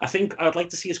I think I'd like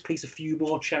to see us create a few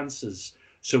more chances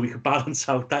so we could balance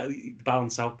out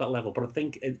that level. But I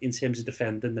think in terms of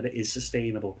defending, that it is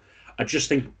sustainable. I just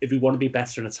think if we want to be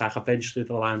better in attack, eventually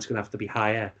the line's going to have to be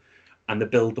higher, and the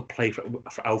build-up play for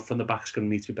out from the back is going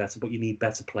to need to be better. But you need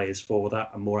better players for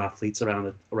that and more athletes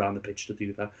around the pitch to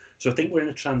do that. So I think we're in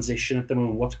a transition at the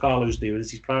moment. What Carlo's doing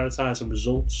is he's prioritising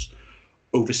results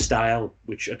over style,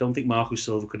 which I don't think Marco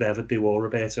Silva could ever do, or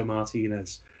Roberto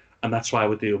Martinez, and that's why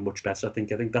we're doing much better. I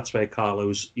think that's where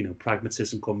Carlo's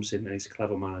pragmatism comes in, and he's a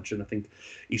clever manager, and I think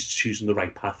he's choosing the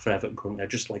right path for Everton currently. I'd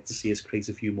just like to see us create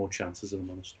a few more chances, if I'm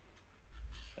honest.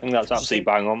 I think that's absolutely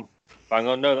bang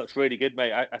on. No, that's really good,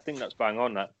 mate. I think that's bang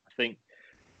on. I think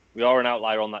we are an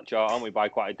outlier on that chart, aren't we, by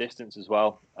quite a distance as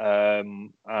well,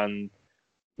 and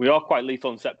we are quite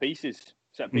lethal on set pieces.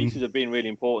 Set pieces have been really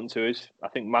important to us. I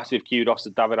think massive kudos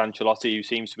to David Ancelotti, who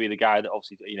seems to be the guy that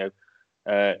obviously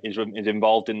is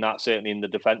involved in that, certainly in the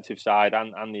defensive side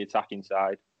and the attacking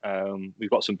side. We've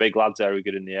got some big lads there who are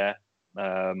good in the air.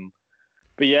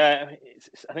 But yeah,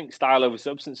 I think style over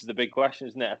substance is the big question,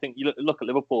 isn't it? I think you look at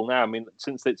Liverpool now. I mean,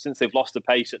 since they've lost the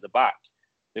pace at the back,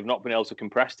 they've not been able to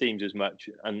compress teams as much,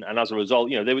 and as a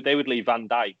result, they would leave Van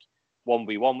Dijk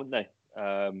 1v1, wouldn't they?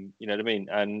 You know what I mean?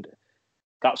 And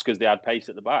that's because they had pace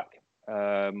at the back.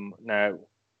 Now,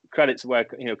 credit to where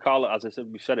Carlo, as I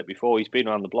said, we've said it before, he's been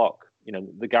around the block.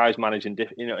 The guy's managing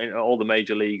in all the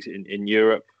major leagues in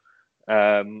Europe.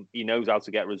 He knows how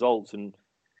to get results, and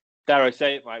dare I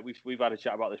say it, Mike, we've had a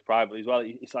chat about this privately as well.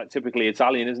 It's like typically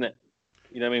Italian, isn't it?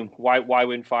 You know what I mean? Why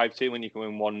win 5-2 when you can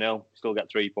win 1-0, still get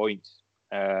 3 points?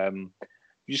 You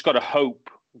just got to hope.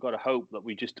 We've got to hope that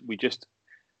we just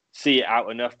see it out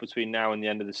enough between now and the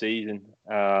end of the season,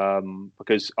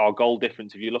 because our goal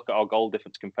difference, if you look at our goal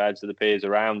difference compared to the peers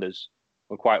around us,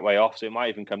 we're quite way off. So it might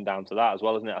even come down to that as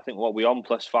well, isn't it? I think what we're on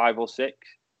 +5 or 6.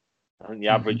 I think the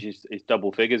average is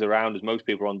double figures around us. Most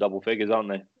people are on double figures, aren't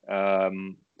they?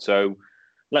 So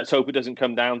let's hope it doesn't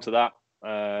come down to that.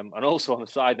 And also on a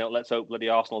side note, let's hope bloody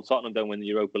Arsenal Tottenham don't win the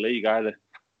Europa League either.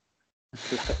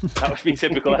 That would be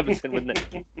typical Everton, wouldn't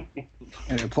it?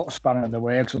 It put a spanner in the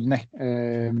works, wouldn't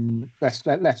it?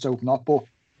 Let's hope not. But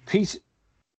Pete,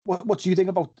 what do you think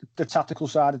about the tactical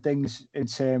side of things in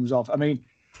terms of? I mean,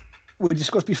 we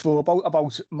discussed before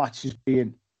about matches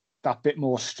being that bit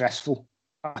more stressful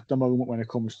at the moment when it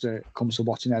comes to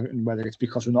watching Everton, whether it's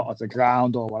because we're not at the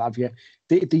ground or what have you.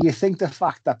 Do you think the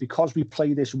fact that because we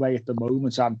play this way at the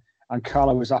moment and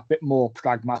Carlo is that bit more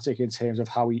pragmatic in terms of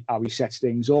how he sets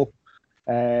things up,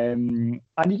 and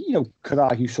could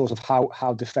argue sort of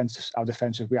how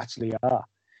defensive we actually are,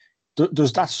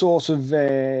 does that sort of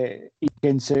eke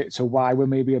into why we're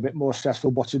maybe a bit more stressful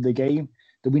watching the game?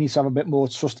 Do we need to have a bit more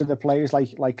trust in the players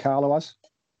like Carlo has?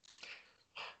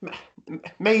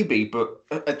 Maybe, but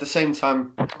at the same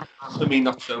time, for me,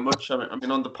 not so much. I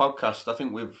mean, on the podcast, I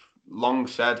think we've long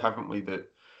said, haven't we, that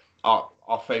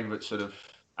our favourite sort of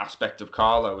aspect of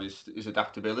Carlo is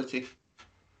adaptability.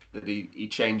 That he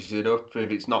changes it up.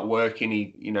 If it's not working,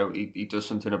 he does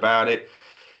something about it.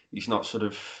 He's not sort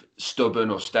of stubborn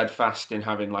or steadfast in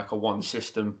having like a one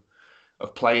system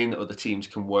of playing that other teams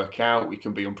can work out. We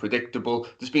can be unpredictable.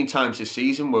 There's been times this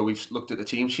season where we've looked at the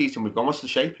team sheet and we've gone, what's the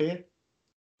shape here?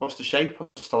 What's the shape?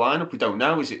 What's the lineup? We don't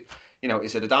know. Is it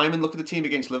a diamond? Look at the team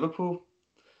against Liverpool.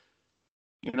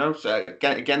 So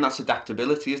again, that's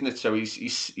adaptability, isn't it? So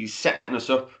he's setting us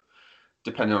up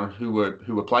depending on who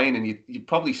we're playing, and you'd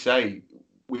probably say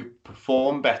we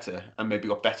perform better and maybe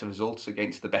got better results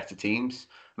against the better teams.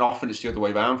 And often it's the other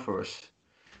way around for us.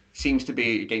 It seems to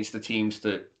be against the teams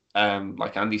that,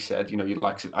 like Andy said, you'd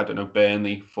like to, I don't know,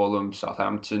 Burnley, Fulham,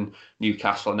 Southampton,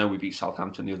 Newcastle. I know we beat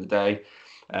Southampton the other day.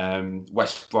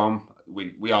 West Brom,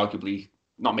 we arguably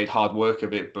not made hard work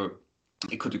of it, but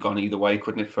it could have gone either way,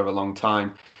 couldn't it, for a long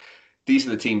time. These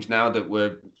are the teams now that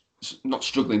we're not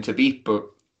struggling to beat, but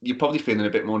you're probably feeling a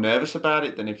bit more nervous about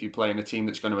it than if you're playing a team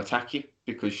that's going to attack you,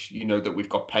 because you know that we've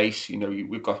got pace,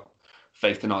 we've got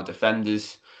faith in our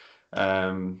defenders.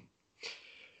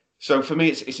 So for me,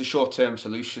 it's a short-term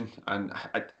solution. And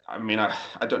I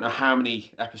don't know how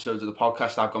many episodes of the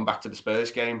podcast I've gone back to the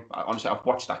Spurs game. Honestly, I've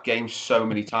watched that game so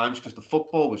many times because the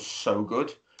football was so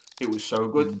good. It was so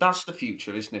good. That's the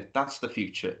future, isn't it? That's the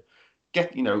future.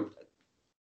 Do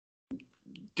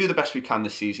the best we can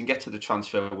this season, get to the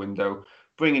transfer window,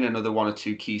 bring in another one or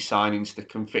two key signings that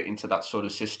can fit into that sort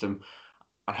of system.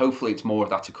 And hopefully it's more of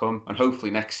that to come. And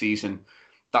hopefully next season,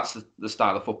 that's the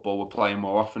style of football we're playing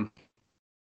more often.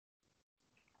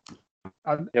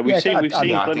 We've seen.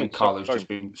 I think Carlo's just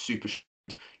been super.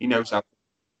 He knows how.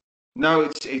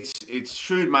 No, it's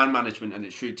shrewd man management and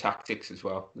it's shrewd tactics as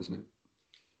well, isn't it?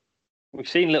 We've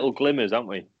seen little glimmers, haven't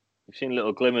we? We've seen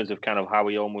little glimmers of kind of how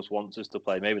he almost wants us to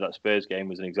play. Maybe that Spurs game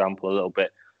was an example a little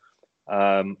bit.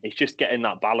 It's just getting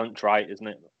that balance right, isn't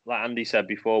it? Like Andy said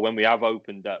before, when we have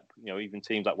opened up, even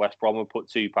teams like West Brom have put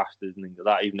 2 past us and things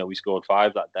like that, even though we scored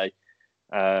 5 that day.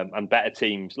 And better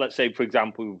teams, let's say, for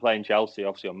example, we were playing Chelsea,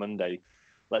 obviously, on Monday.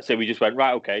 Let's say we just went,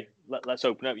 right, okay, let's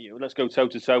open up. Let's go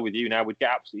toe-to-toe with you now. We'd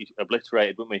get absolutely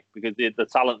obliterated, wouldn't we? Because the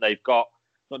talent they've got,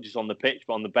 not just on the pitch,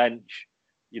 but on the bench.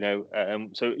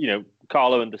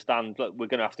 Carlo understands, look, we're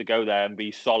going to have to go there and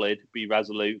be solid, be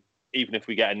resolute. Even if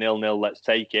we get a 0-0, let's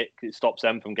take it. It stops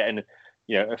them from getting,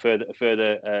 a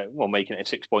further, making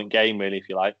it a 6-point game, really, if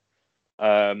you like.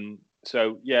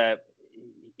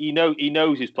 He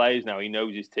knows his players now. He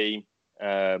knows his team,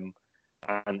 and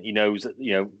he knows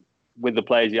that with the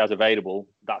players he has available,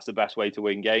 that's the best way to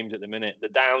win games at the minute. The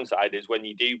downside is when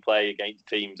you do play against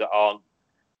teams that aren't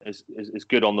as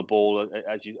good on the ball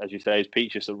as you say, as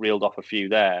Pete just reeled off a few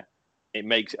there. It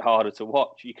makes it harder to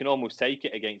watch. You can almost take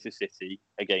it against a City,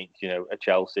 against a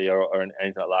Chelsea or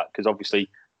anything like that, because obviously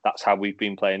that's how we've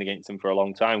been playing against them for a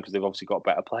long time, because they've obviously got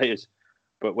better players.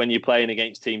 But when you're playing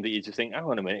against teams that you just think, hang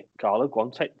on a minute, Carlo, go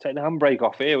on, take the handbrake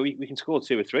off here. We can score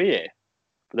 2 or 3 here.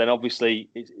 But then obviously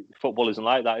football isn't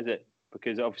like that, is it?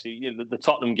 Because obviously the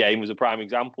Tottenham game was a prime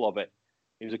example of it.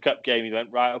 It was a cup game. He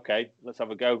went, right, okay, let's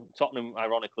have a go. Tottenham,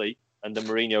 ironically, and then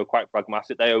Mourinho were quite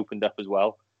pragmatic. They opened up as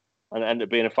well. And it ended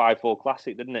up being a 5-4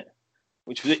 classic, didn't it?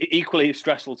 Which was equally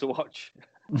stressful to watch.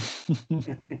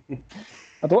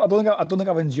 I don't think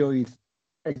I've enjoyed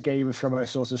a game from a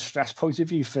sort of stress point of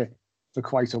view for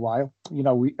quite a while.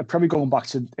 We probably going back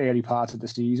to the early part of the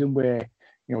season where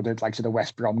the likes of the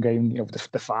West Brom game, the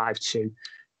 5-2.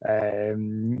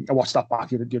 I watched that back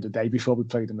the other day before we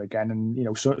played them again,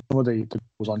 and some of the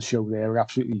goals on show there were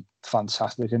absolutely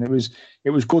fantastic, and it was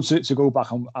good to go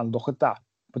back and look at that.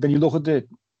 But then you look at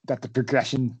the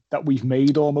progression that we've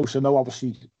made almost. I know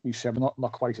obviously we've said we're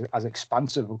not quite as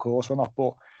expansive, of course we're not,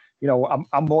 but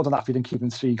I'm more than happy than keeping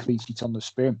 3 clean sheets on the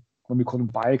spin when we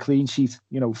couldn't buy a clean sheet,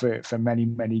 for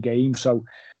many games. So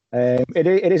it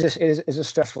is a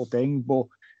stressful thing, but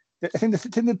I think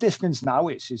the difference now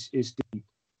is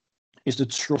the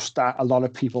trust that a lot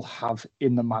of people have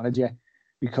in the manager,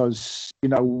 because we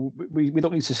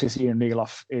don't need to sit here and reel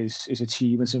off his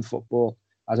achievements in football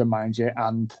as a manager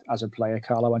and as a player,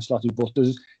 Carlo Ancelotti, but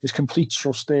there's complete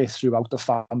trust there throughout the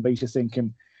fan base, I think.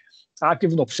 And I've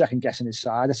given up second guessing his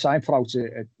side. I try and put out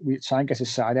we try and get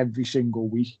his side every single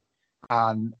week,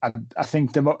 and I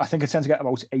think I tend to get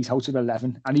about 8 out of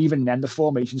 11, and even then the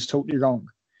formation's totally wrong,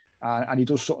 and he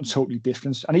does something totally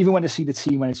different. And even when I see the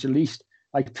team when it's released,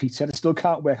 like Pete said, I still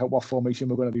can't work out what formation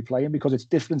we're going to be playing, because it's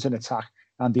different in attack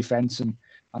and defence and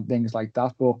things like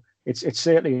that. But it's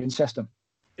certainly interesting.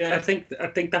 Yeah, I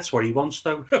think that's what he wants,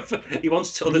 though. He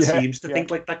wants other teams to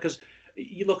think like that, because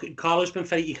you look, Carlo's been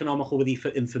very economical with the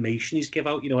information he's give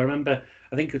out.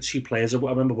 I think it's 2 players. I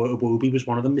remember Iwobi was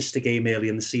one of them, missed a game early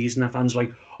in the season. And fans were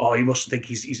like, oh, he must think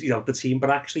he's out the team,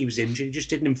 but actually he was injured. He just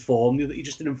didn't inform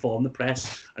the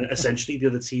press and essentially the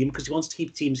other team, because he wants to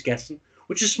keep teams guessing,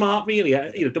 which is smart, really.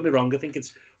 Don't get me wrong, I think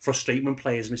it's frustrating when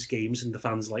players miss games and the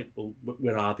fans are like, well,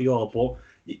 where are they all? But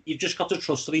you've just got to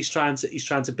trust that he's trying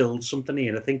to build something here,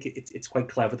 and I think it's quite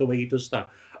clever the way he does that.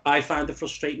 I find it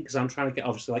frustrating because I'm trying to get,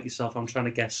 obviously like yourself, I'm trying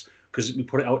to guess, because we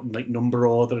put it out in like number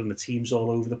order and the team's all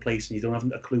over the place and you don't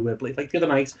have a clue where. Like the other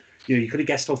night, you could have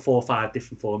guessed on 4 or 5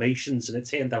 different formations, and it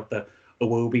turned out that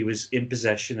Iwobi was in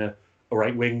possession, a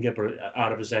right winger, but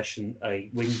out of possession, a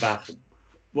wing back.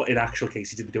 Well, in actual case,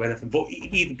 he didn't do anything, but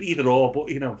either or.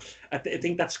 But I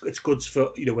think it's good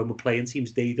for when we're playing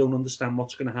teams, they don't understand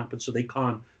what's going to happen, so they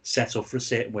can't set up for a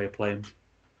certain way of playing.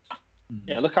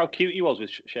 Yeah, look how cute he was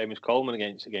with Seamus Coleman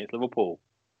against Liverpool.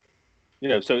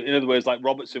 So in other words, like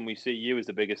Robertson, we see you as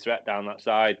the biggest threat down that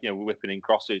side. We're whipping in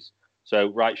crosses. So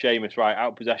right, Seamus, right,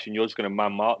 out of possession, you're just going to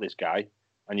man mark this guy,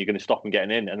 and you're going to stop him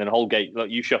getting in. And then Holgate, look,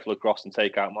 you shuffle across and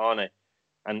take out Mane.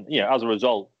 And as a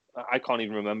result, I can't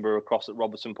even remember a cross that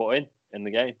Robertson put in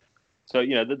the game. So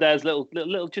there's little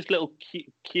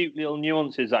cute little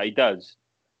nuances that he does.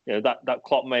 That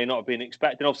Klopp may not have been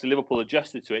expecting. Obviously, Liverpool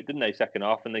adjusted to it, didn't they? Second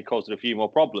half, and they caused a few more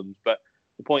problems. But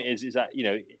the point is that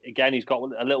again, he's got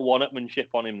a little one-upmanship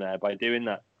on him there by doing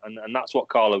that, and that's what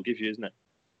Carlo gives you, isn't it?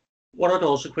 What I'd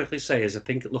also quickly say is I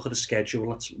think look at the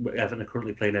schedule. Everton are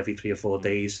currently playing every 3 or 4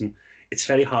 days, and it's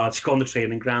very hard to go on the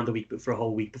training ground for a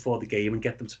whole week before the game and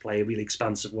get them to play a really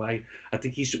expansive way. I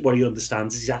think what he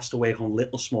understands is he has to work on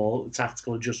little small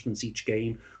tactical adjustments each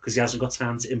game because he hasn't got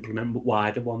time to implement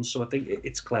wider ones. So I think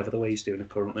it's clever the way he's doing it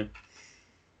currently.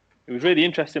 It was really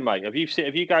interesting, Mike. Have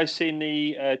you guys seen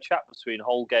the chat between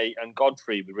Holgate and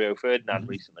Godfrey with Rio Ferdinand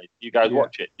recently? You guys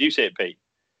watch it? Do you see it, Pete?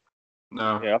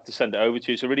 No. Yeah, I have to send it over to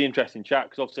you. It's a really interesting chat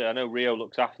because obviously I know Rio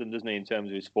looks after them, doesn't he, in terms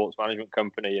of his sports management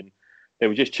company, and they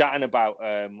were just chatting about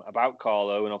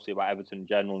Carlo and obviously about Everton in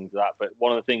general and that. But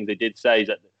one of the things they did say is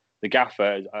that the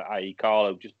gaffer, i.e.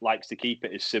 Carlo, just likes to keep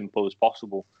it as simple as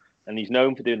possible, and he's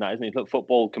known for doing that, isn't he? Look,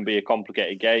 football can be a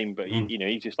complicated game, but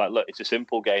he's just like, look, it's a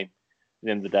simple game at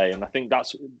the end of the day, and I think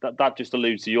that just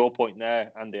alludes to your point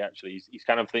there, Andy. Actually, he's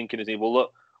kind of thinking, is he? Well,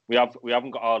 look, we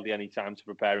haven't got hardly any time to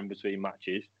prepare in between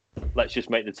matches. Let's just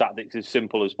make the tactics as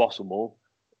simple as possible.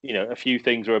 A few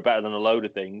things are better than a load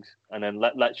of things, and then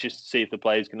let's just see if the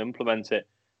players can implement it.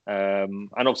 And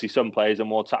obviously, some players are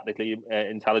more tactically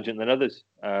intelligent than others,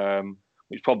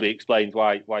 which probably explains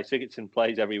why Sigurdsson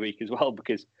plays every week as well,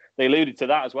 because they alluded to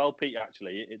that as well, Pete.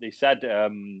 Actually, they said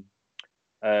you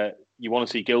want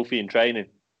to see Gylfi in training.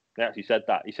 They actually said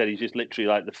that. He said he's just literally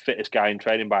like the fittest guy in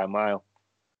training by a mile,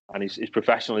 and his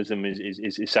professionalism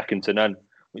is second to none,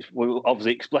 which will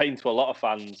obviously explain to a lot of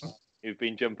fans who've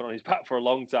been jumping on his back for a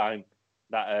long time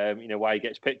that why he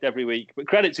gets picked every week. But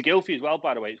credit to Gylfi as well,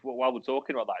 by the way. While we're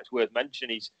talking about that, it's worth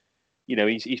mentioning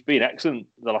he's been excellent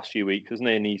the last few weeks, hasn't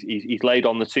he? And he's laid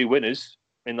on the 2 winners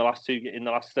in the last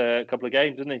couple of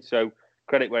games, hasn't he? So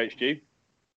credit where it's due.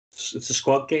 It's a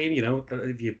squad game,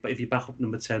 if you back up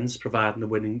number 10s, providing the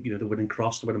winning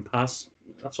cross, the winning pass,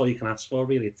 that's all you can ask for,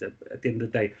 really. At the end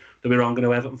of the day, don't be wrong, I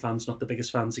know Everton fans not the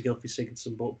biggest fans of Gylfi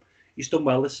Sigurdsson, but he's done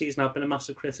well this season. I've been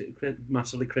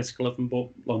massively critical of him, but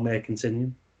long may it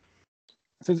continue.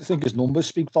 I think his numbers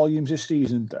speak volumes this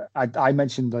season. I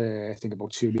mentioned, I think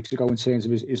about 2 weeks ago, in terms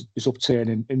of his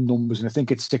upturn in numbers, and I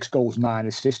think it's 6 goals, 9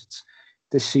 assists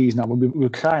this season. Now, we were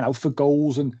crying out for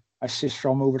goals and assists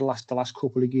from over the last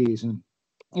couple of years, and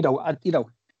he's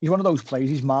one of those players.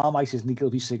 He's Marmite, isn't he,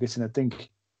 Gylfi Sigurdsson? I think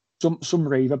some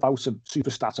rave about him.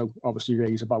 Superstato obviously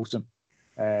raves about him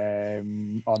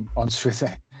on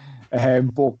Twitter,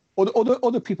 but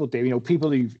other people do.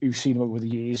 People who've seen him over the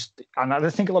years, and I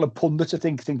think a lot of pundits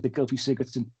think that Gylfi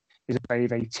Sigurdsson is a very,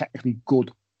 very technically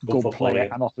good player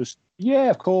and offers.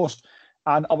 Yeah, of course.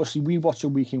 And obviously we watch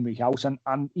him week in, week out, and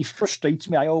he frustrates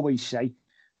me. I always say,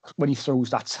 when he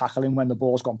throws that tackle in when the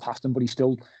ball's gone past him, but he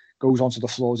still goes onto the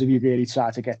floors if he really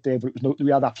tried to get there. But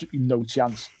we had absolutely no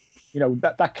chance,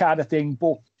 that kind of thing.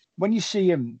 But when you see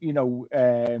him,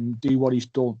 do what he's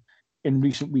done in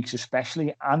recent weeks,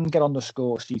 especially, and get on the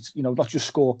score sheet, not just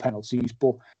score penalties,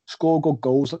 but score good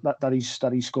goals that he's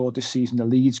scored this season. The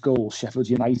Leeds goal, Sheffield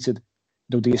United,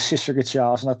 the assist for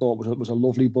Richarlison, I thought was a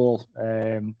lovely ball.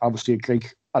 Obviously a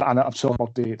great, and I'm talking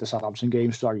about the Southampton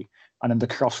game, sorry. And then the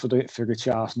cross for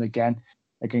Richarlison again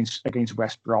against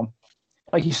West Brom.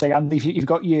 Like you say, and if you've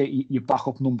got your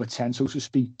backup number 10, so to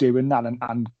speak, doing that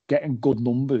and getting good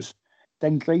numbers,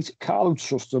 then great. Carlo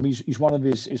trusts him. He's one of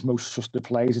his most trusted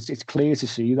players. It's clear to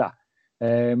see that.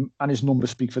 And his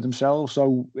numbers speak for themselves.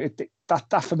 So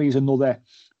that for me is another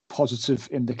positive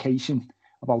indication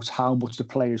about how much the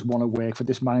players want to work for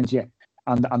this manager.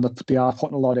 And they are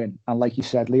putting a lot in. And like you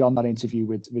said, Lee, on that interview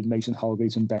with Mason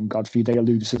Holgate and Ben Godfrey, they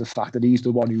alluded to the fact that he's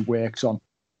the one who works on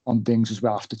things as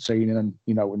well after training, and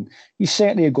and he's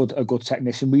certainly a good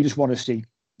technician. We just want to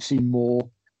see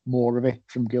more of it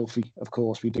from Gylfi. Of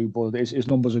course we do, but his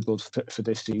numbers are good for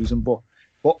this season. But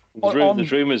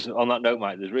there's rumours on that note,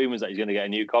 Mike. There's rumours that he's going to get a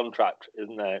new contract,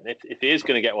 isn't there? And if he is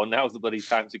going to get one, now's the bloody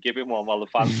time to give him one while the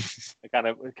fans are kind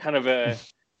of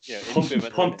pump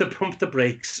the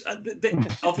brakes.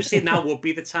 Obviously, now would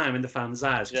be the time in the fans'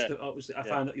 eyes. Obviously, I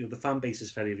find that the fan base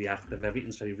is very reactive.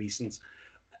 Everything's very recent.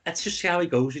 Let's just see how it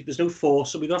goes. There's no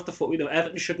force, so we don't have to.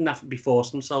 Everton shouldn't have to be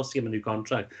forcing themselves to give him a new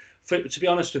contract. To be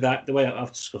honest with that, the way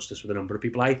I've discussed this with a number of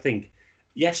people, I think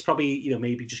yes, probably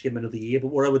maybe just give him another year. But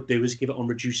what I would do is give it on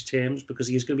reduced terms because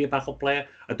he is going to be a backup player.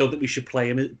 I don't think we should pay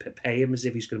him as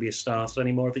if he's going to be a starter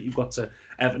anymore. I think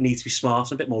Everton need to be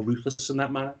smart and a bit more ruthless in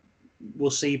that manner.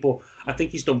 We'll see, but I think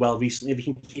he's done well recently. If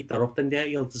he can keep that up, then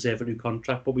he'll deserve a new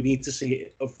contract. But we need to see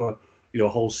it for a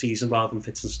whole season rather than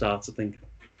fits and starts, I think.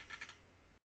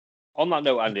 On that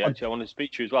note, Andy, actually, I want to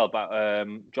speak to you as well about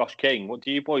Josh King. What do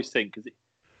you boys think? Because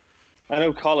I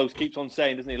know Carlos keeps on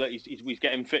saying, doesn't he? Look, he's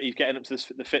getting fit. He's getting up to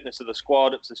the fitness of the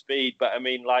squad, up to speed. But I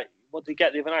mean, like, what did he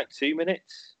get the other night? 2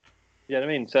 minutes. You know what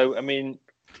I mean? So I mean,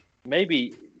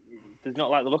 maybe does not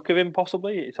like the look of him.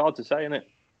 Possibly, it's hard to say, isn't it?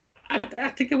 I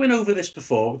think I went over this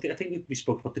before. I think we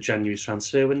spoke about the January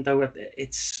transfer window.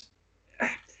 It's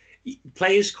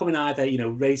players coming either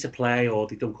ready to play or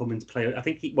they don't come into play. I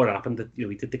think what happened,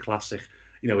 he did the classic.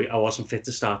 I wasn't fit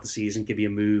to start the season. Give me a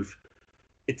move.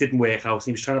 It didn't work out.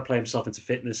 He was trying to play himself into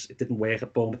fitness. It didn't work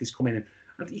at Bournemouth. He's coming in.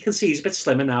 And you can see he's a bit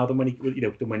slimmer now than when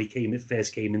he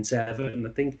first came into Everton. I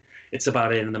think it's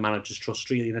about earning the manager's trust,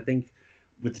 really. And I think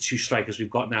with the two strikers we've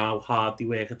got now, how hard they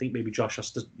work, I think maybe Josh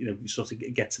has to, sort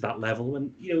of get to that level.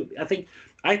 And I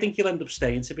think he'll end up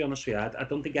staying. To be honest with you, I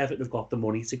don't think Everton have got the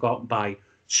money to go out and buy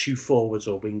 2 forwards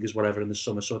or wingers, whatever, in the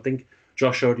summer. So I think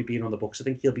Josh already being on the books, I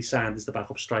think he'll be signed as the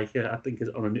backup striker. I think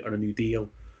on a new deal.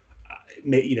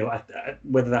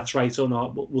 Whether that's right or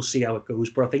not, we'll see how it goes.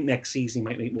 But I think next season he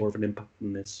might make more of an impact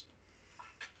than this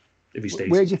if he stays.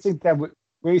 Where do you think that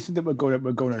we're going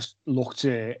to look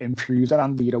to improve that,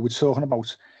 Andy? We're talking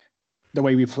about the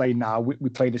way we play now. We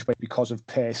play this way because of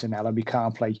personnel, and we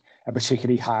can't play a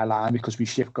particularly high line because we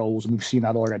shift goals, and we've seen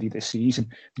that already this season.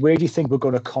 Where do you think we're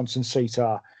going to concentrate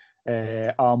our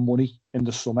money in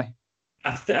the summer?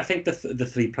 I think the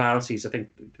 3 priorities. I think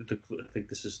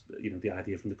this is the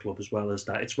idea from the club as well, is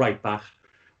that it's right back,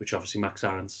 which obviously Max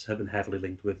Aarons has been heavily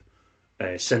linked with,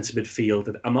 centre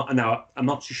midfield. I'm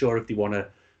not too sure if they want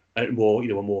more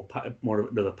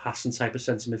another passing type of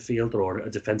centre midfielder or a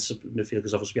defensive midfield,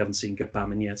 because obviously we haven't seen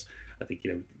Gbamin yet. I think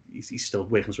he's still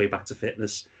working his way back to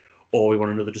fitness. Or we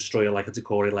want another destroyer like a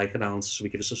Decore, like an Allen, so we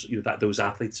give us those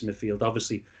athletes in midfield.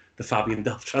 Obviously, the Fabian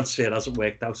Delph transfer hasn't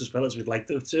worked out as well as we'd like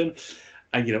to have done.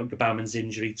 And Gbamin's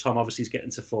injury, Tom obviously is getting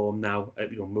to form now.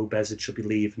 Mo Bezic should be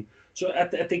leaving, so I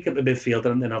think a midfield,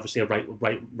 and then obviously a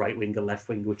right winger, left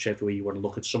winger, whichever way you want to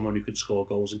look at, someone who could score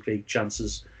goals and create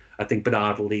chances. I think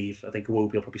Bernard will leave. I think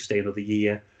Iwobi will probably stay another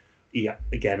year. He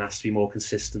again has to be more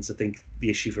consistent. I think the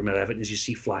issue from Everton is you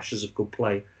see flashes of good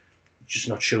play, just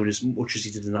not showing as much as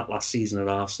he did in that last season at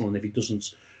Arsenal. And if he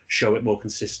doesn't show it more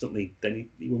consistently, then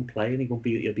he won't play, and he'll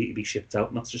be shipped out,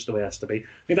 and that's just the way it has to be.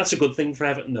 I think that's a good thing for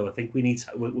Everton, though. I think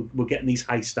we're getting these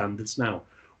high standards now,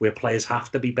 where players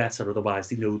have to be better, otherwise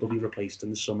they know they'll be replaced in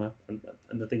the summer. And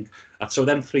I think so.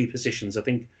 Them 3 positions, I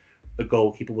think the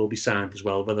goalkeeper will be signed as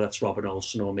well, whether that's Robin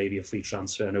Olsen or maybe a free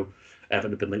transfer. I know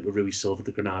Everton have been linked with Rui Silva,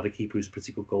 the Granada keeper, who's a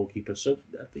pretty good goalkeeper. So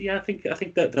yeah, I think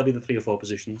that there'll be the 3 or 4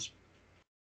 positions.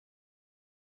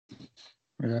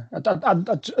 Yeah,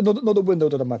 another window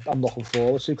that I'm looking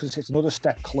forward to, because it's another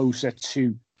step closer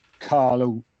to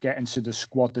Carlo getting to the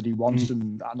squad that he wants,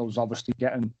 and us obviously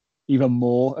getting even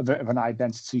more of an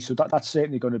identity. So that's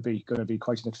certainly going to be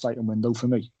quite an exciting window for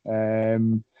me.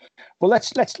 But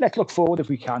let's look forward, if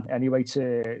we can, anyway,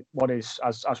 to what is,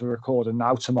 as we're recording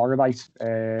now, tomorrow night,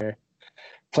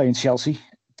 playing Chelsea.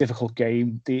 Difficult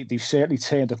game. They've certainly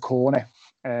turned a corner.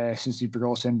 Since he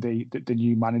brought in the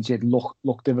new manager,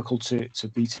 look difficult to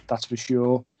beat, that's for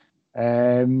sure.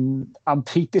 And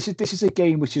Pete, this is a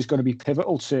game which is going to be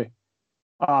pivotal to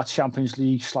our Champions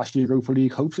League / Europa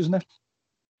League hopes, isn't it?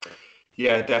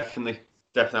 Yeah, definitely.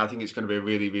 I think it's going to be a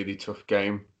really, really tough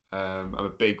game. I'm a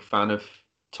big fan of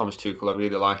Thomas Tuchel. I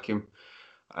really like him,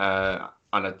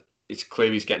 and it's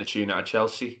clear he's getting a tune out of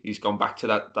Chelsea. He's gone back to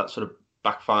that sort of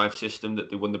back 5 system that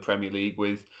they won the Premier League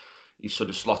with. He's sort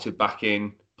of slotted back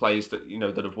in players that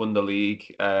that have won the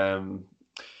league, that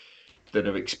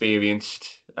have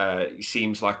experienced. It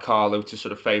seems like Carlo to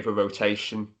sort of favour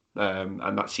rotation,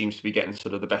 and that seems to be getting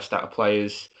sort of the best out of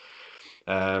players.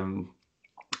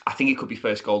 I think it could be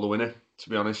first goal the winner, to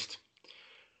be honest.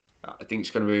 I think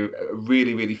it's going to be a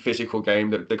really, really physical game.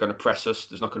 That they're going to press us.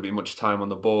 There's not going to be much time on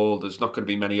the ball. There's not going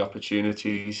to be many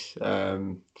opportunities.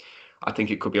 I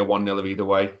think it could be a 1-0 either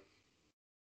way.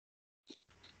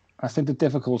 I think the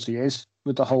difficulty is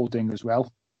with the whole thing as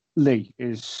well, Lee,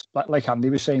 is like Andy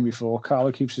was saying before,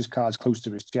 Carlo keeps his cards close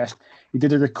to his chest. He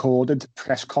did a recorded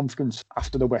press conference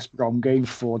after the West Brom game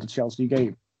for the Chelsea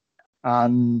game.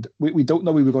 And we don't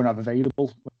know who we're going to have available.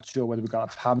 We're not sure whether we're going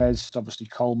to have James, obviously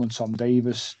Coleman, Tom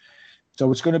Davis.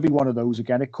 So it's going to be one of those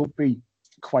again. It could be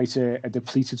quite a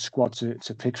depleted squad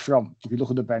to pick from. If you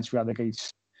look at the bench we had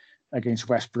against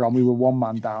West Brom, we were 1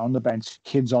 man down on the bench,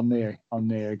 kids on there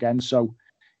again. So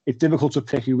it's difficult to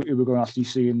pick who we're going to actually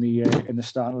see in the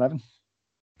starting 11.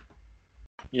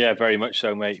 Yeah, very much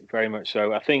so, mate. Very much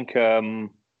so. I think we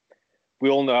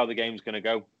all know how the game's going to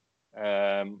go.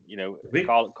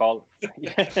 Carl.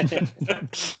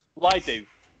 Well, I do.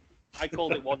 I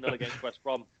called it 1-0 against West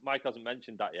Brom. Mike hasn't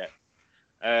mentioned that yet.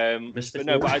 But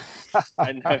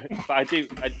I do.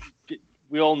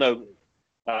 We all know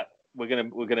that we're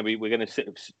gonna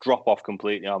drop off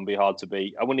completely and be hard to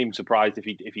beat. I wouldn't even be surprised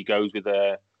if he goes with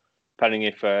depending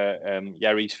if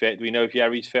Yerry's fit. Do we know if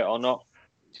Yerry's fit or not?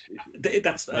 I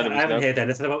haven't heard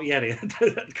anything about Yerry.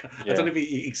 I don't know if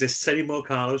he exists anymore.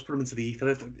 Carlos put him into the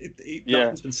ether.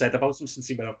 Nothing's been said about him since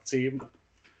he went off the team.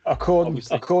 According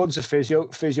to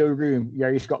physio room,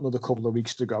 Yerry's got another couple of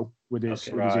weeks to go with his.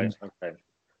 Okay.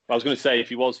 I was going to say, if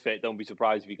he was fit, don't be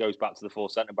surprised if he goes back to the 4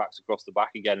 centre backs across the back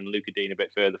again and Luca Dean a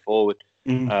bit further forward.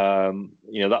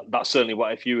 That's certainly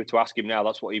what, if you were to ask him now,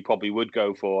 that's what he probably would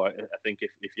go for. I think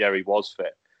if Yerry was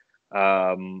fit,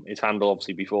 his hand will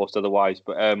obviously be forced otherwise.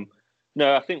 But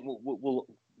no, I think we'll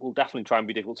definitely try and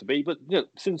be difficult to beat. But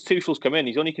since Tuchel's come in,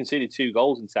 he's only conceded 2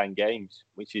 goals in 10 games,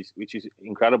 which is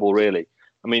incredible, really.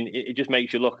 I mean, it just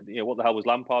makes you look. What the hell was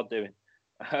Lampard doing?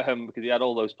 Because he had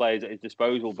all those players at his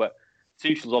disposal, but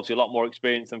Tuchel's obviously a lot more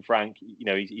experienced than Frank.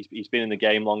 He's been in the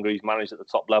game longer. He's managed at the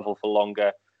top level for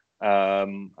longer.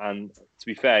 And to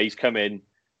be fair, he's come in.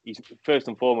 He's first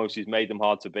and foremost, he's made them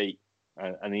hard to beat,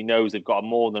 and he knows they've got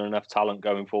more than enough talent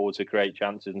going forward to create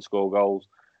chances and score goals.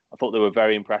 I thought they were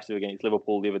very impressive against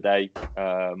Liverpool the other day.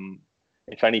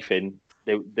 If anything,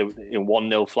 they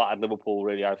 1-0 flattered Liverpool.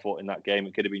 Really, I thought in that game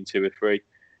it could have been 2 or 3.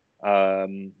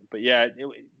 But yeah.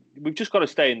 We've just got to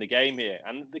stay in the game here,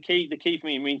 and the key for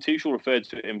me. I mean, Tuchel referred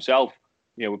to it himself.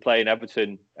 We're playing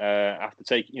Everton after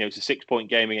taking. It's a 6-point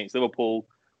game against Liverpool.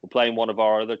 We're playing one of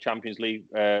our other Champions League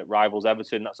rivals,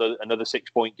 Everton. That's another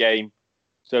 6-point game.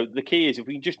 So the key is if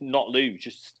we just not lose,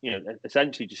 just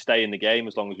essentially just stay in the game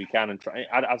as long as we can. And try.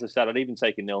 As I said, I'd even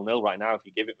take a 0-0 right now if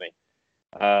you give it me.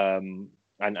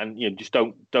 And just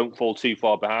don't fall too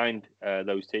far behind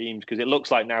those teams, because it looks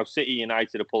like now City,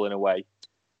 United are pulling away.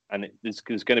 And there's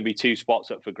going to be 2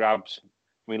 spots up for grabs.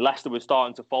 I mean, Leicester was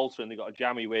starting to falter, and they got a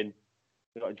jammy win.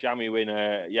 They got a jammy win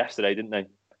yesterday, didn't they?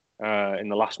 In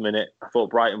the last minute, I thought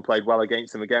Brighton played well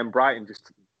against them again. Brighton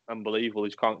just unbelievable.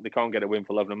 They can't get a win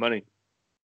for love nor money.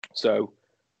 So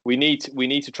we need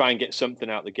to try and get something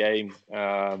out of the game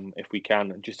if we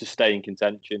can, just to stay in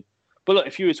contention. But look,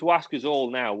 if you were to ask us all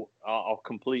now, our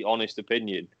complete honest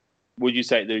opinion, would you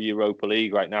take the Europa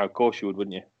League right now? Of course you would,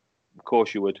 wouldn't you? Of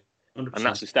course you would. 100%. And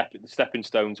that's the stepping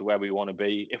stone to where we want to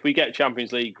be. If we get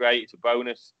Champions League, great, it's a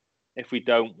bonus. If we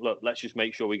don't, look, let's just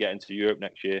make sure we get into Europe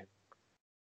next year.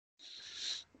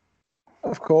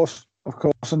 Of course.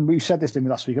 And we said this thing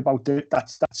last week about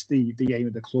that's the aim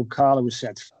of the club. Carlo has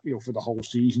said, for the whole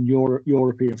season,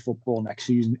 European football next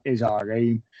season is our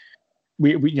aim.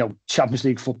 We Champions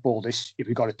League football, if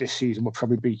we got it this season, would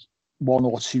probably be 1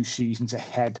 or 2 seasons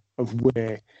ahead of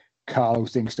where Carlo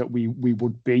thinks that we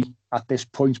would be at this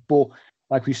point. But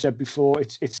like we said before,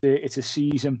 it's a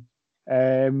season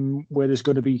where there's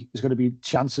going to be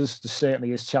chances. There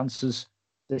certainly is chances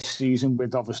this season.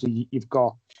 With obviously you've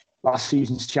got last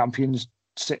season's champions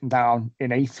sitting down in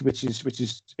 8th, which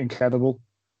is incredible,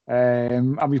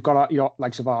 and we've got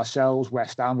likes of ourselves,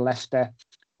 West Ham, Leicester,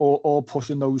 all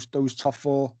pushing those top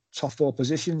four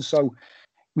positions. So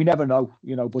we never know,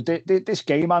 But this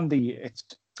game, Andy,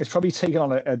 it's probably taken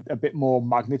on a bit more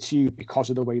magnitude because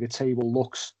of the way the table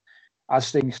looks.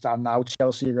 As things stand now,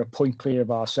 Chelsea are a point clear of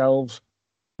ourselves.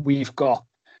 We've got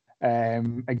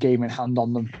a game in hand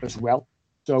on them as well.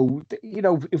 So,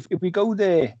 if we go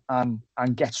there and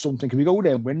get something, if we go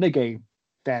there and win the game,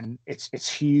 then it's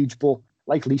huge. But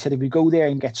like Lee said, if we go there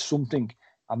and get something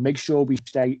and make sure we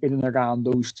stay in and around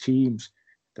those teams,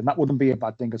 then that wouldn't be a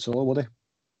bad thing at all, would it?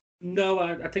 No,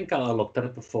 I think I looked at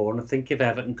it before, and I think if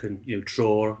Everton can,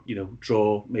 draw,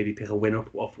 maybe pick a win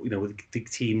up off, with the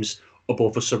teams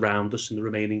above us, around us in the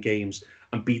remaining games,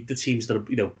 and beat the teams that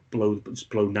are,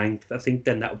 below ninth, I think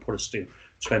then that would put us to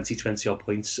 20 odd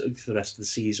points for the rest of the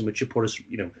season, which would put us,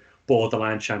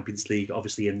 borderline Champions League,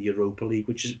 obviously in the Europa League,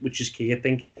 which is key. I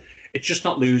think it's just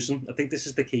not losing. I think this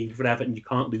is the key for Everton. You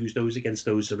can't lose those against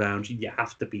those around you. You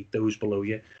have to beat those below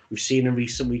you. We've seen in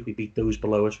recent week we beat those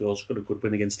below us. We also got a good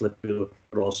win against Liverpool,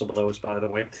 who are also below us, by the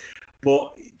way.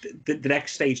 But the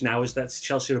next stage now is that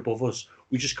Chelsea are above us.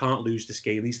 We just can't lose this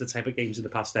game. These are the type of games in the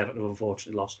past Everton have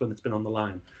unfortunately lost when it's been on the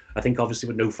line. I think obviously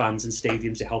with no fans in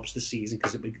stadiums, it helps the season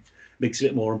because it makes it a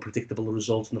bit more unpredictable, the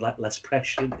result, and less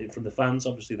pressure from the fans.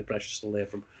 Obviously, the pressure's still there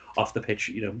from off the pitch,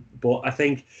 But I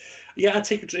think, I'd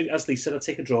take as Lee said, I'd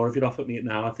take a draw if you'd offered me it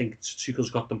now. I think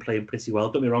Tuchel's got them playing pretty well.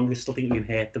 Don't get me wrong, I still think we can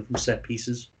hurt them from set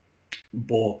pieces.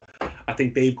 But I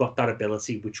think they've got that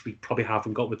ability, which we probably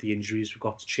haven't got with the injuries. We've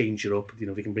got to change it up.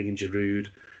 They can bring in Giroud.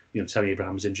 Tammy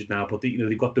Abraham's injured now, but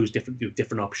they've got those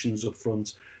different options up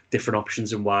front, different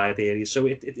options in wide areas. So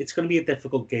it's going to be a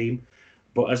difficult game.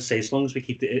 But as I say, as long as we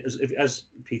keep it, as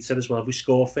Pete said as well, if we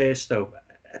score first, though,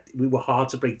 we were hard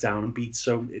to break down and beat,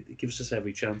 so it gives us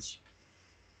every chance.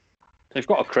 They've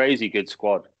got a crazy good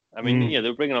squad. I mean,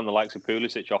 they're bringing on the likes of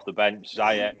Pulisic off the bench,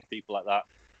 Ziyech, people like that.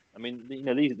 I mean,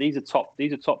 these are top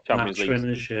Champions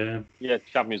League,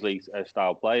 Champions League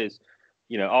style players.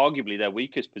 Arguably their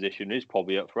weakest position is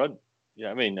probably up front. You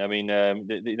know what I mean? I mean, I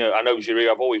know Giroud.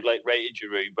 I've always rated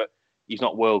Giroud, but he's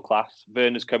not world class.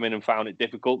 Werner's come in and found it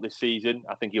difficult this season.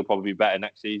 I think he'll probably be better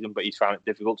next season, but he's found it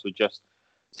difficult to adjust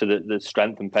to the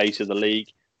strength and pace of the league.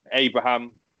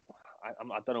 Abraham, I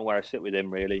don't know where I sit with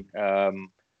him really.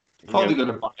 Probably going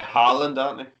to buy Haaland,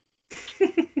 aren't they?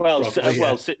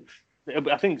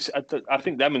 I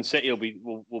think them and City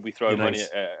will be throwing money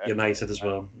at United as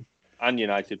well, and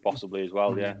United possibly as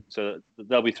well. Yeah, so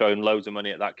they'll be throwing loads of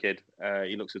money at that kid.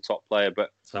 He looks a top player, but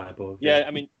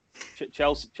I mean,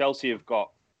 Chelsea have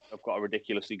got a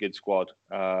ridiculously good squad.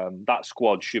 That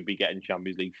squad should be getting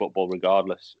Champions League football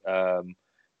regardless.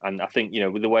 And I think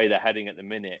with the way they're heading at the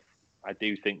minute, I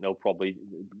do think they'll probably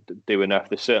do enough.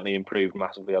 They're certainly improved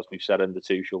massively, as we've said, under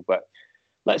Tuchel. But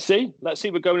let's see.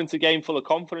 We're going into a game full of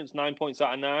confidence, 9 points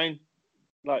out of 9.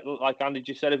 Like Andy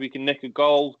just said, if we can nick a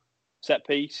goal, set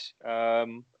piece.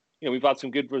 We've had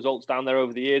some good results down there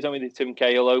over the years. I mean, the Tim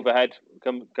Cahill overhead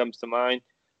comes to mind.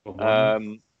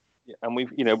 And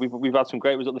we've had some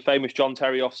great results. The famous John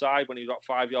Terry offside when he was about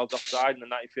 5 yards offside in the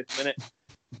 95th minute.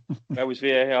 Where was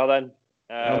VAR then?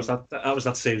 That was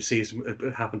that same season.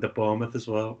 It happened at Bournemouth as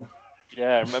well.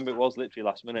 Yeah, I remember it was literally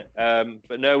last minute.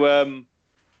 But no,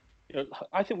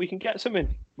 I think we can get some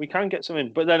in. We can get some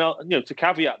in. But then, to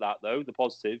caveat that though, the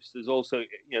positives. There's also,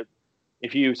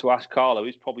 if you were to ask Carlo,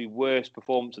 his probably worst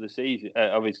performance of the season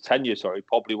of his tenure,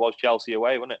 probably was Chelsea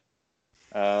away, wasn't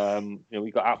it?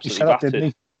 We got absolutely battered. Didn't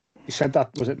he? He said that,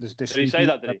 was it this Did he say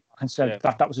that, did he? And said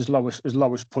that was his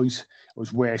lowest point,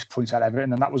 his worst point at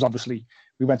Everton. And that was obviously,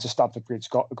 we went to Stamford Bridge,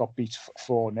 got beat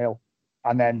 4-0.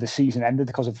 And then the season ended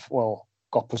because of,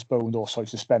 got postponed or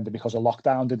suspended because of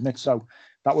lockdown, didn't it? So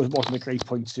that wasn't a great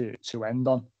point to end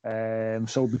on.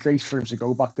 So it'd be great for him to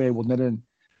go back there, wouldn't it?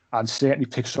 And certainly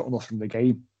pick something up from the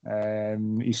game.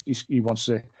 He wants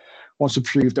to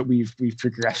prove that we've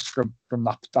progressed from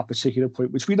that particular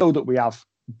point, which we know that we have.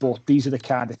 But these are the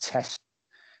kind of tests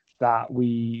that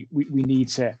we need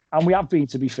to, and we have been,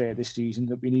 to be fair, this season,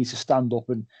 that we need to stand up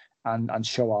and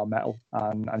show our mettle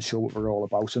and show what we're all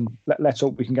about. And let's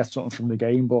hope we can get something from the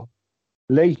game. But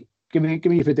Lee, give me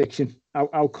a prediction.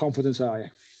 How confident are you?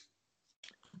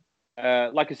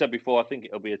 Like I said before, I think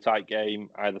it'll be a tight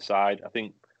game either side. I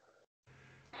think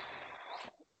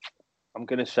I'm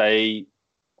going to say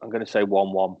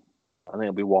 1-1. I think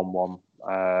it'll be 1-1.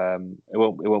 It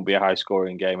won't be a high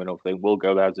scoring game. I don't think we'll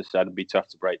go there, as I said, and be tough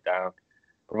to break down.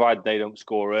 Provided they don't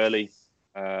score early,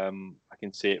 I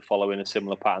can see it following a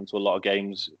similar pattern to a lot of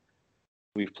games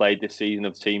we've played this season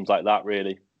of teams like that.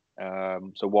 Really,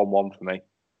 so 1-1 for me.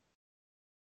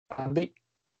 Andy?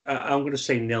 I'm going to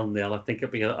say 0-0. I think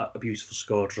it'll be a beautiful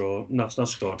score draw. No, it's not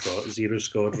score draw. 0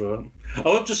 score draw. I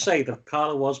would just say that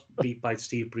Carlo was beat by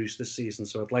Steve Bruce this season,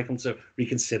 so I'd like him to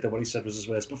reconsider what he said was his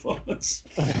worst performance.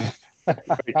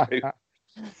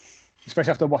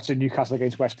 Especially after watching Newcastle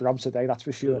against West Brom today, that's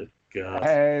for sure.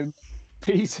 God.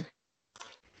 Pete?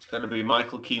 It's going to be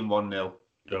Michael Keane 1-0.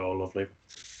 Oh, lovely.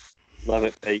 Love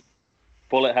it, Pete.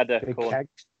 Bullet header.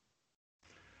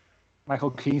 Michael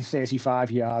Keane,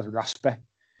 35 yards, rasper,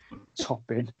 top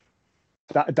in.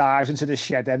 That dives into the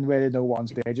shed end where no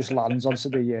one's there, just lands onto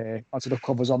the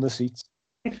covers on the seats.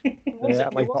 He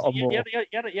had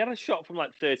a shot from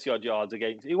like 30 odd yards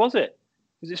against. Who was it?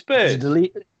 Was it Spurs? Was it the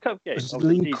League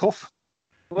Cup?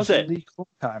 Was it? League Cup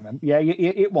time, man. Yeah, he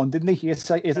hit one, didn't he? He hit a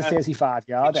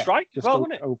 35-yard. Strike well,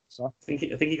 wasn't it? I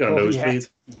think he got a nosebleed.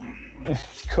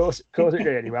 Of course it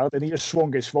really well. Then he just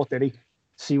swung his foot, did he?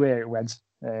 See where it went.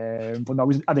 But no,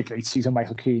 he's had a great season,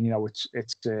 Michael Keane.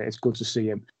 It's good to see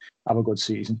him have a good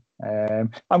season.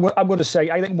 I'm going to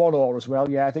say I think 1-1 as well.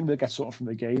 Yeah, I think we'll get something from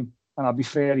the game, and I'll be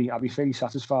fairly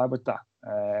satisfied with that.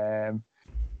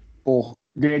 But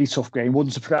really tough game.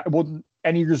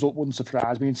 Any result wouldn't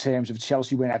surprise me in terms of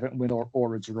Chelsea win, Everton win,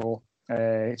 or a draw.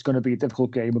 It's going to be a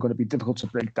difficult game. We're going to be difficult to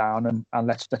break down, and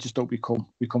let's just hope we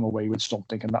come away with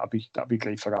something, and that'd be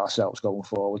great for ourselves going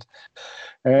forward.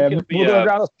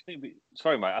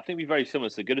 Sorry, mate. I think it'd be very similar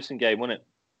to the Goodison game, wouldn't it?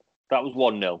 That was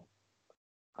 1-0.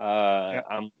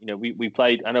 And we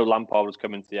played. I know Lampard was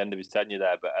coming to the end of his tenure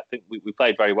there, but I think we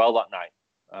played very well that night.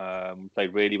 We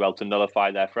played really well to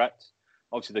nullify their threats.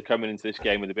 Obviously, they're coming into this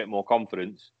game with a bit more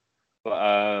confidence, but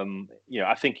I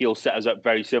think he'll set us up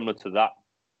very similar to that,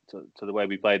 to the way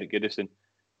we played at Goodison,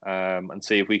 and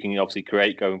see if we can obviously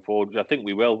create going forward. Which I think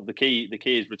we will. The key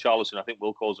is Richarlison. I think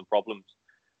will cause some problems.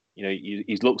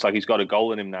 He looks like he's got a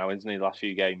goal in him now, isn't he? The last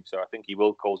few games, so I think he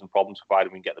will cause some problems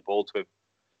provided we can get the ball to him.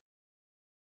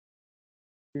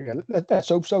 Yeah, let's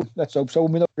hope so. Let's hope so.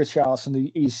 We know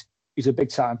Richarlison, he's a big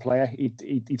time player. He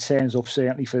turns up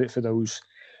certainly for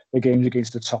the games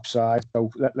against the top side.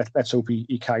 So let's hope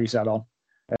he carries that on.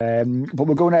 But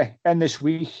we're going to end this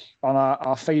week on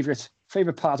our favourite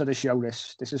part of the show.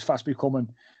 This is fast becoming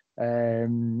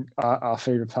our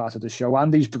favourite part of the show.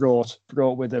 Andy's brought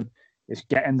with him is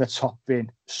getting the top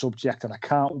bin subject, and I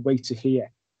can't wait to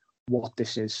hear what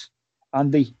this is.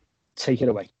 Andy, take it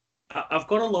away. I've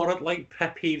got a lot of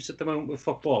pet peeves at the moment with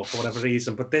football for whatever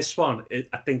reason, but this one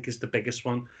I think is the biggest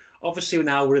one. Obviously,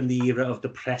 now we're in the era of the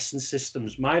pressing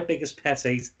systems. My biggest pet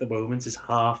hate at the moment is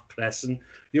half pressing.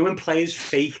 You know, when players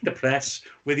fake the press,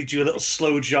 where they do a little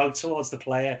slow jog towards the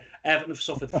player. Everton have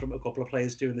suffered from a couple of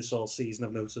players doing this all season,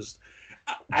 I've noticed.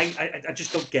 I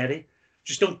just don't get it.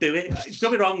 Just don't do it.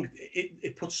 Don't be wrong,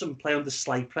 it puts some play under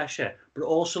slight pressure, but it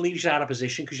also leaves you out of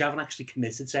position because you haven't actually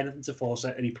committed to anything to force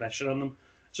any pressure on them.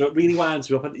 So it really winds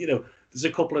me up. And, there's a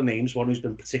couple of names. One who's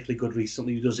been particularly good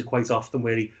recently, who does it quite often,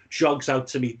 where he jogs out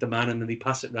to meet the man and then he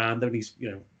pass it round and he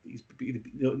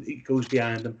goes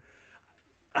behind him.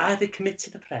 Either commit to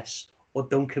the press or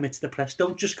don't commit to the press.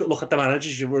 Don't just go look at the manager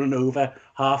as you're running over,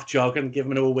 half jogging, give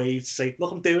him a wave to say,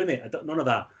 look, I'm doing it. None of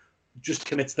that. Just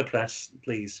commit to the press,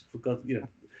 please. For God,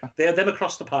 they're them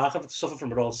across the park have suffered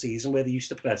from it all season, where they used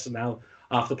to press and now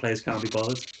half the players can't be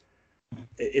bothered.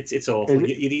 It's awful.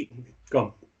 Go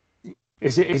on.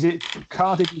 Is it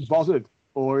can't they be bothered,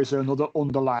 or is there another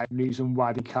underlying reason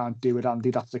why they can't do it,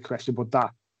 Andy? That's the question. But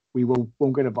that we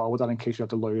won't get involved with that in case we have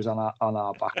the lawyers on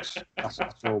our backs. That's all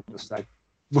I'm going to say.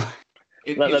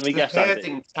 Let me guess.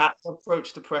 Tact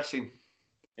approach to pressing.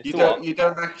 You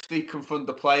don't actually confront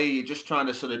the player. You're just trying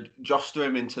to sort of jostle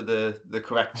him into the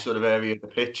correct sort of area of the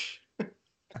pitch.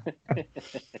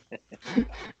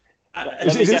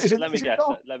 Let me guess.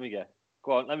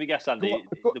 Go on. Let me guess, Andy.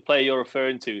 The player you're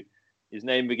referring to, his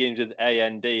name begins with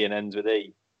A-N-D and ends with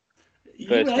E.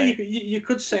 You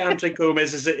could say Andre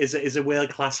Gomez is a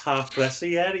world class half presser.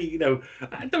 Yeah, don't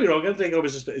be wrong. Andre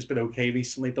Gomez has been okay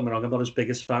recently. Don't be wrong. I'm not his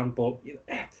biggest fan, but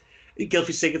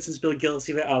Gylfi Sigurdsson's been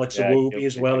guilty of it. Alex Iwobi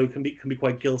as well, who can be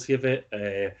quite guilty of it.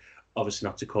 Obviously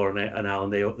not to Coronet and Allen,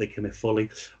 they commit fully.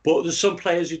 But there's some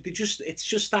players it's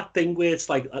just that thing where it's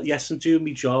like, yes, I'm doing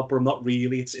my job, but I'm not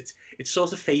really. It's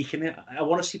sort of faking it. I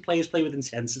want to see players play with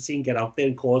intensity and get out there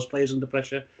and cause players under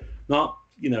pressure, not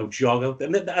jog out.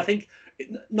 And I think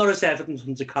not as evident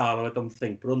under Carlo, I don't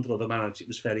think, but under other managers it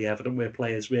was very evident where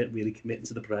players weren't really committing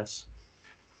to the press.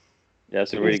 Yeah,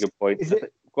 that's a really good point.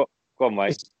 Go on,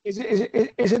 Mike. Is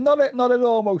it not at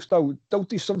almost though? Don't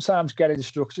they sometimes get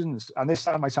instructions? And this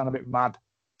time I sound a bit mad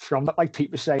from that, like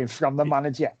people saying, from the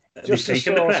manager, just to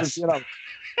sort of,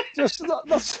 just not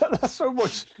so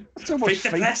much faith,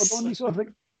 but only sort of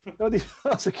think, they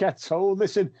have to get told,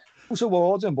 listen, go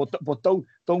towards him, but don't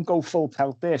go full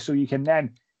pelt there, so you can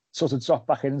then sort of drop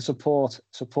back in and support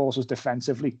us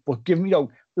defensively, but give let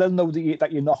them know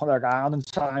that you're knocking around and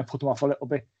try and put them off a little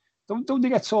bit. Don't they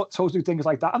get told to do things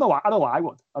like that? I know I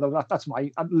would. I know that's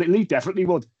Lee definitely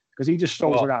would, because he just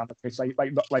strolls around the pitch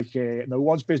like no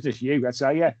one's business. I'd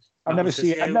say, yeah. I've never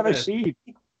seen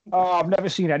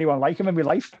anyone like him in my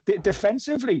life.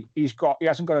 Defensively, he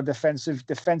hasn't got a defensive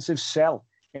cell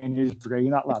in his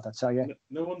brain. That lad, I tell you.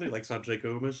 No wonder he likes Andre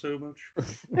Gomez so much.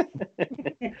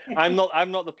 I'm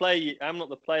not the player. I'm not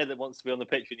the player that wants to be on the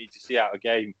pitch and needs to see out a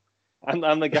game.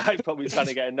 I'm the guy probably trying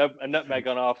to get a nutmeg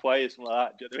on halfway or something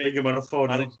like that. Do you know Big him on a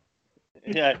phone.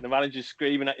 Yeah, the manager's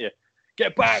screaming at you,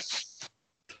 "Get back!"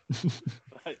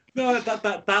 No,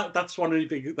 that's one of the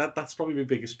big. That's probably my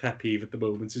biggest pet peeve at the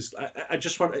moment. Is I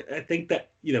just want. I think that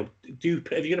if you're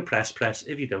going to press.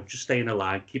 If you don't, just stay in a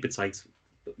line, keep it tight.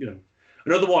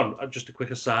 Another one. Just a quick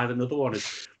aside. Another one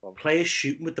is players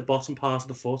shooting with the bottom part of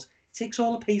the foot. It takes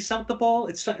all the pace out of the ball.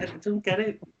 I don't get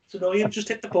it. It's annoying. Just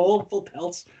hit the ball full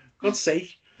pelt. God's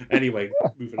sake. Anyway,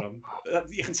 moving on.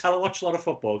 You can tell I watch a lot of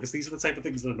football because these are the type of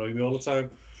things that annoy me all the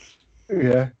time.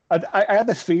 Yeah. I had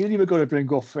the feeling you were going to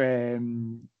bring up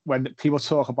when people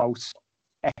talk about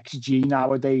XG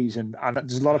nowadays, and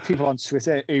there's a lot of people on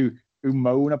Twitter who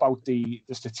moan about the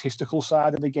statistical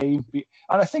side of the game. And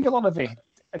I think a lot of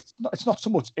it's not so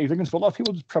much ignorance, but a lot of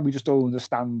people probably just don't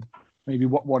understand maybe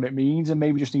what it means, and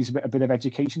maybe just needs a bit of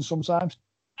education sometimes.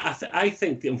 I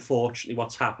think, unfortunately,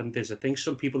 what's happened is I think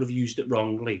some people have used it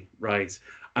wrongly, right?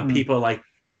 And people are like,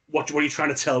 what are you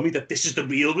trying to tell me? That this is the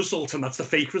real result and that's the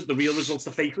fake result? The real result's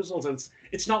the fake result? And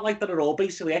it's not like that at all.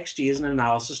 Basically, XG is an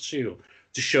analysis tool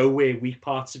to show where weak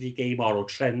parts of your game are, or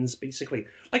trends, basically.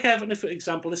 Like Everton, for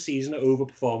example, this season are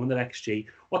overperforming their XG.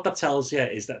 What that tells you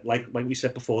is that, like we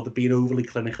said before, they're being overly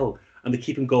clinical and they're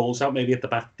keeping goals out maybe at the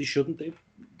back they shouldn't do.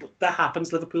 But that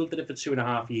happens. Liverpool did it for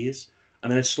 2.5 years.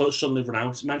 and then it suddenly ran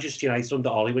out. Manchester United under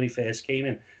Ollie, when he first came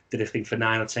in, did a thing for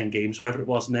 9 or 10 games, whatever it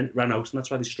was, and then it ran out, and that's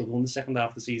why they struggled in the second half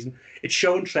of the season. It's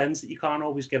showing trends that you can't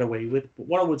always get away with. But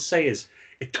what I would say is,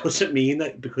 it doesn't mean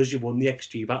that because you won the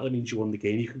XG battle, it means you won the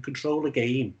game. You can control a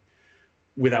game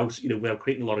without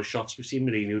creating a lot of shots. We've seen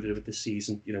Mourinho do it this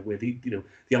season, where they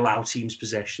allow teams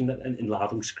possession and allow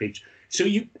them to create. So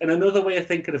and another way of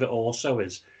thinking of it also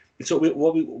is, so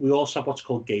we also have what's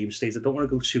called game states. I don't want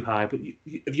to go too high, but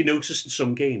if you notice in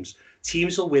some games,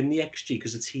 teams will win the XG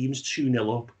because the team's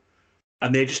 2-0 up,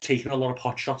 and they're just taking a lot of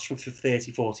pot shots from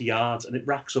 30, 40 yards, and it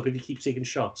racks up if you keep taking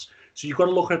shots. So you've got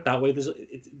to look at it that way.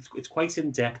 It's quite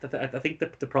in depth. I think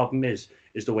that the problem is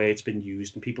the way it's been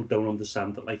used, and people don't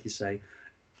understand that. Like you say,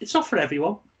 it's not for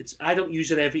everyone. I don't use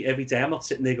it every day. I'm not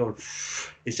sitting there going,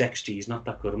 his XG is not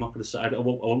that good. I'm not going to say. I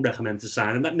won't recommend to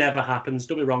sign him. That never happens.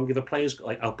 Don't be wrong. If a player's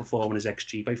like outperforming his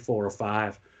XG by 4 or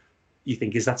 5, you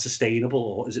think, is that sustainable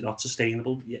or is it not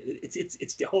sustainable? Yeah,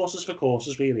 it's horses for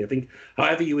courses, really. I think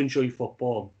however you enjoy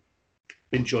football,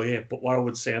 enjoy it. But what I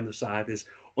would say on the side is,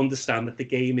 understand that the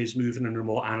game is moving in a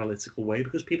more analytical way,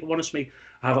 because people want to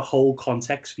have a whole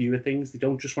context view of things. They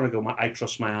don't just want to go, I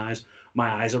trust my eyes. My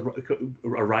eyes are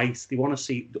right. They want to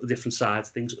see the different sides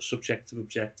of things, subjective,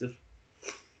 objective.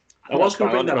 I was going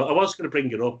to bring that up. I was going to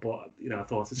bring it up, but I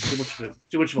thought it's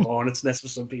too much of a hornet's nest for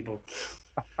some people.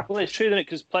 Well, it's true, isn't it?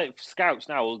 Because scouts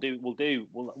now will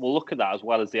look at that as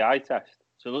well as the eye test.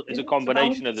 So it's a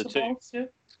combination of the two. Yeah.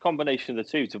 It's a combination of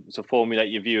the two to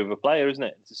formulate your view of a player, isn't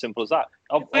it? It's as simple as that.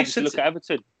 Obviously, look at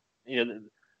Everton.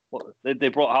 They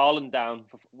brought Haaland down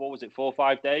for, what was it, 4 or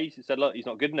 5 days? They said, look, he's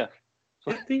not good enough.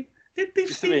 Did they,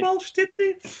 Steve Walsh? Did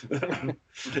they?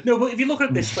 No, but if you look at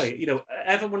it this way,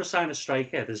 Everton want to sign a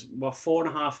striker. There's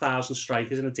 4,500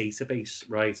 strikers in a database,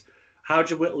 right? How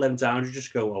do you whittle them down? You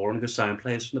just go, I want to go sign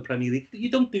players from the Premier League. You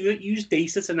don't do it. Use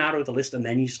data to narrow the list, and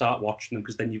then you start watching them,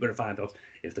 because then you've got to find out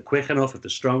if they're quick enough, if they're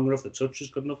strong enough, the touch is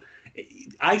good enough.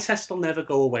 Eye test will never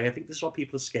go away. I think this is what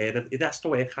people are scared of. It has to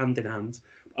work hand in hand.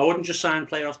 I wouldn't just sign a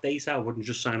player off data. I wouldn't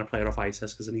just sign a player off eye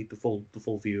test, because I need the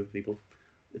full view of people.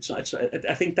 I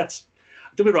think that's.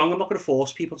 Don't be wrong. I'm not going to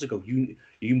force people to go.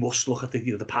 You must look at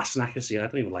the passing accuracy. I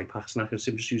don't even like passing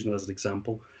accuracy. I'm just using it as an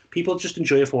example. People just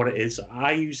enjoy it for what it is.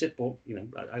 I use it, but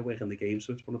I work in the game,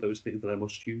 so it's one of those things that I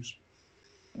must use.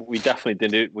 We definitely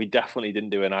didn't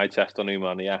do an eye test on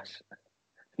Oumar Niasse.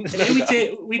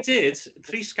 We did.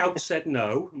 3 scouts said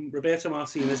no. Roberto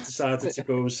Martinez decided to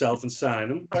go himself and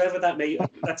sign him. Whatever that may,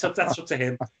 that's up to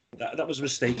him. That was a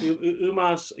mistake.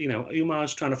 Oumar's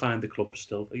trying to find the club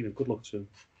still. Good luck to him.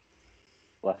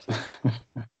 Bless him.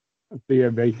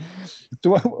 Dear me.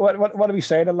 So what are we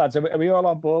saying, lads? Are we all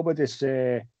on board with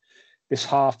this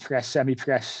half press, semi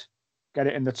press? Get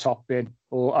it in the top bin,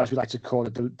 or as we like to call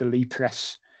it, the Lee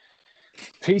press.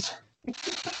 Pete.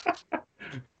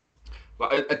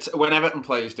 Well, when Everton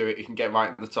players do it, you can get right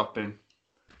in the top bin.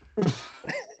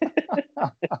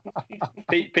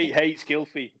 Pete hates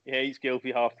Gylfi. He hates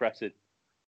Gylfi half pressing.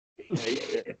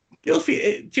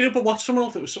 Gylfi, do you know? But watch someone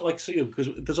else that was sort of like, because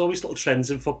there's always little trends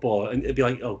in football, and it'd be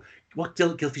like, oh, what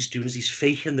Gylfi's doing is he's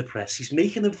faking the press. He's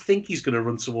making them think he's going to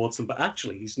run towards them, but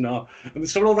actually he's not. And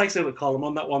someone will write a column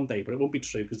on that one day, but it won't be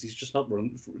true, because he's just not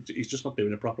running. He's just not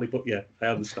doing it properly. But yeah, I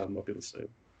understand what people say.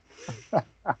 To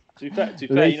be fair,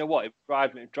 you know what? It was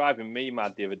driving me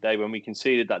mad the other day when we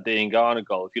conceded that Diangana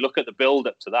goal. If you look at the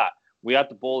build-up to that, we had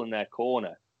the ball in their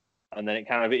corner, and then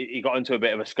it got into a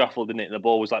bit of a scuffle, didn't it? And the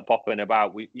ball was like popping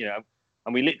about.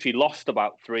 And we literally lost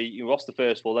about 3. You lost the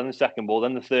first ball, then the second ball,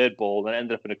 then the third ball, then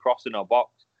ended up in a cross in our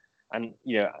box. And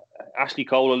Ashley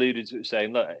Cole alluded to it,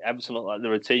 saying, look, Everton look like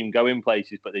they're a team going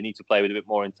places, but they need to play with a bit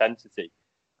more intensity.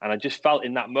 And I just felt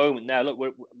in that moment there,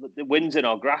 look, the wind's in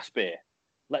our grasp here.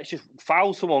 Let's just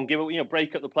foul someone,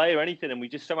 break up the play or anything, and we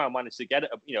just somehow managed to get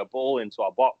a ball into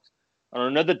our box. And on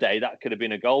another day, that could have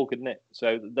been a goal, couldn't it?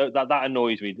 So that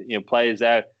annoys me. Players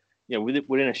there,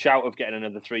 we're in a shout of getting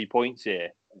another 3 points here.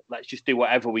 Let's just do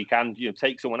whatever we can.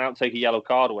 Take someone out, take a yellow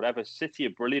card or whatever. City are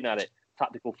brilliant at it.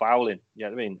 Tactical fouling. You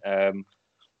know what I mean?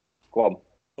 Go on.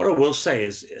 What I will say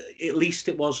is, at least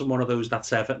it wasn't one of those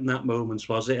that's Everton that moments,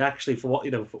 was it? Actually, for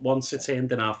once it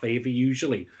turned in our favour.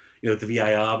 Usually, the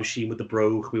VAR machine would have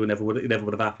broke. It never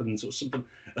would have happened, or something.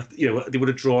 They would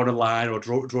have drawn a line or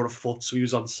drawn a foot, so he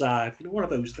was onside. One of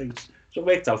those things. So it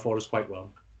worked out for us quite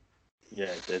well. Yeah,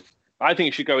 it did. I think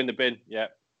it should go in the bin. Yeah,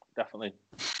 definitely.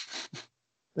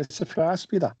 It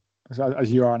surprised me that,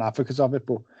 as you are an advocate of it,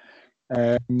 but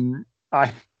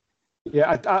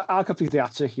I'll completely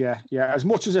attic. Yeah. As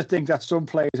much as I think that some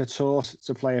players are taught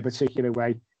to play a particular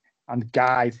way and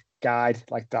guide guide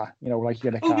like that. You know, like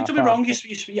you're in a Oh, car don't be park. wrong.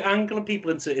 You're angling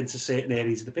people into certain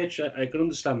areas of the pitch. I can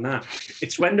understand that.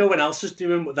 It's when no one else is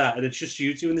doing that, and it's just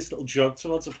you doing this little jog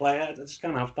towards a player. I just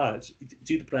can't have that.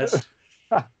 Do the press.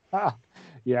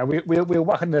 Yeah, we'll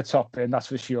whack in the top bin, that's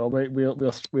for sure.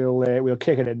 We'll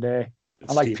kick it in there. It's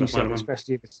And like Steve Pete said,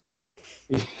 McManaman.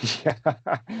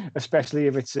 especially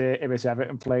if it's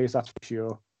Everton players, that's for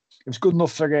sure. It was good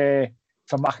enough for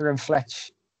Macker and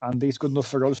Fletch, and he's good enough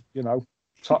for us. You know,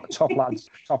 top lads.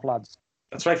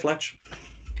 That's right, Fletch.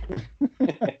 But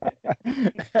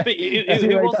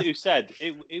who was it who said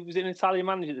it was an Italian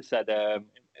manager that said it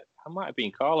might have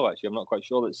been Carlo, actually, I'm not quite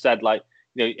sure, that said, like,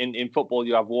 you know, in football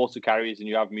you have water carriers and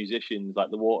you have musicians,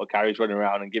 like the water carriers running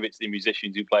around and give it to the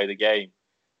musicians who play the game.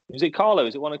 Is it Carlo?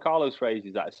 Is it one of Carlo's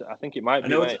phrases? I think it might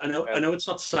be. I know it's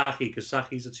not Saki, because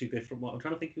Saki's are two different ones. I'm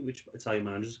trying to think of which Italian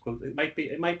manager's quote. It might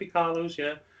be Carlo's,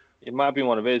 yeah. It might have been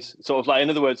one of his. Sort of like, in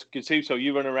other words, Gattuso,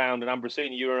 you run around, and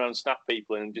Ambrosini, you run around and snap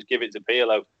people and just give it to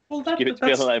Pirlo. Well, give it to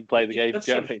Pirlo and let him play the game.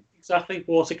 Exactly.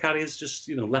 Water carriers, just,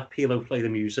 you know, let Pirlo play the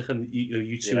music, and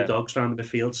you two dogs around the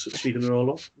field speeding it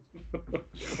all up.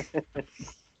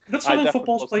 That's how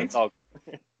football's played.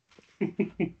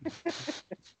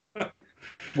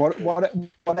 What a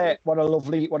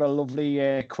lovely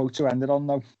quote to end it on,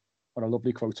 though. What a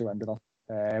lovely quote to end it on.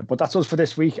 But that's us for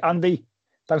this week. Andy,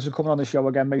 thanks for coming on the show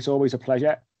again, mate. It's always a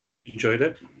pleasure. Enjoyed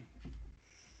it,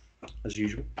 as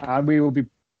usual. And we will be,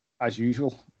 as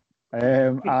usual,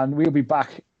 and we'll be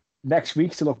back next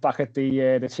week to look back at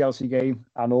the Chelsea game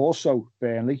and also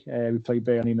Burnley. We play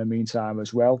Burnley in the meantime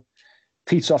as well.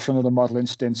 Pete's off for another modelling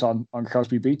stint on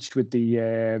Crosby Beach with the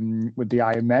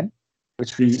Iron Men,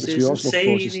 which we also look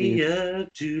forward to seeing.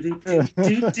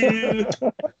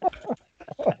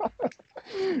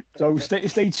 So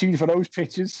stay tuned for those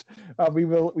pictures, and we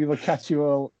will catch you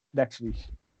all next week.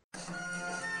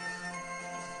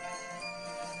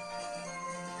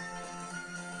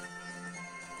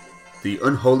 The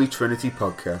Unholy Trinity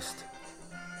Podcast.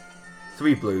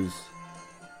 3 Blues,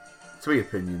 3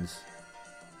 Opinions,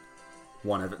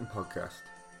 1 Everton Podcast.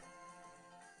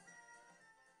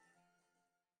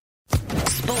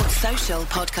 Sports Social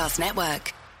Podcast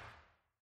Network.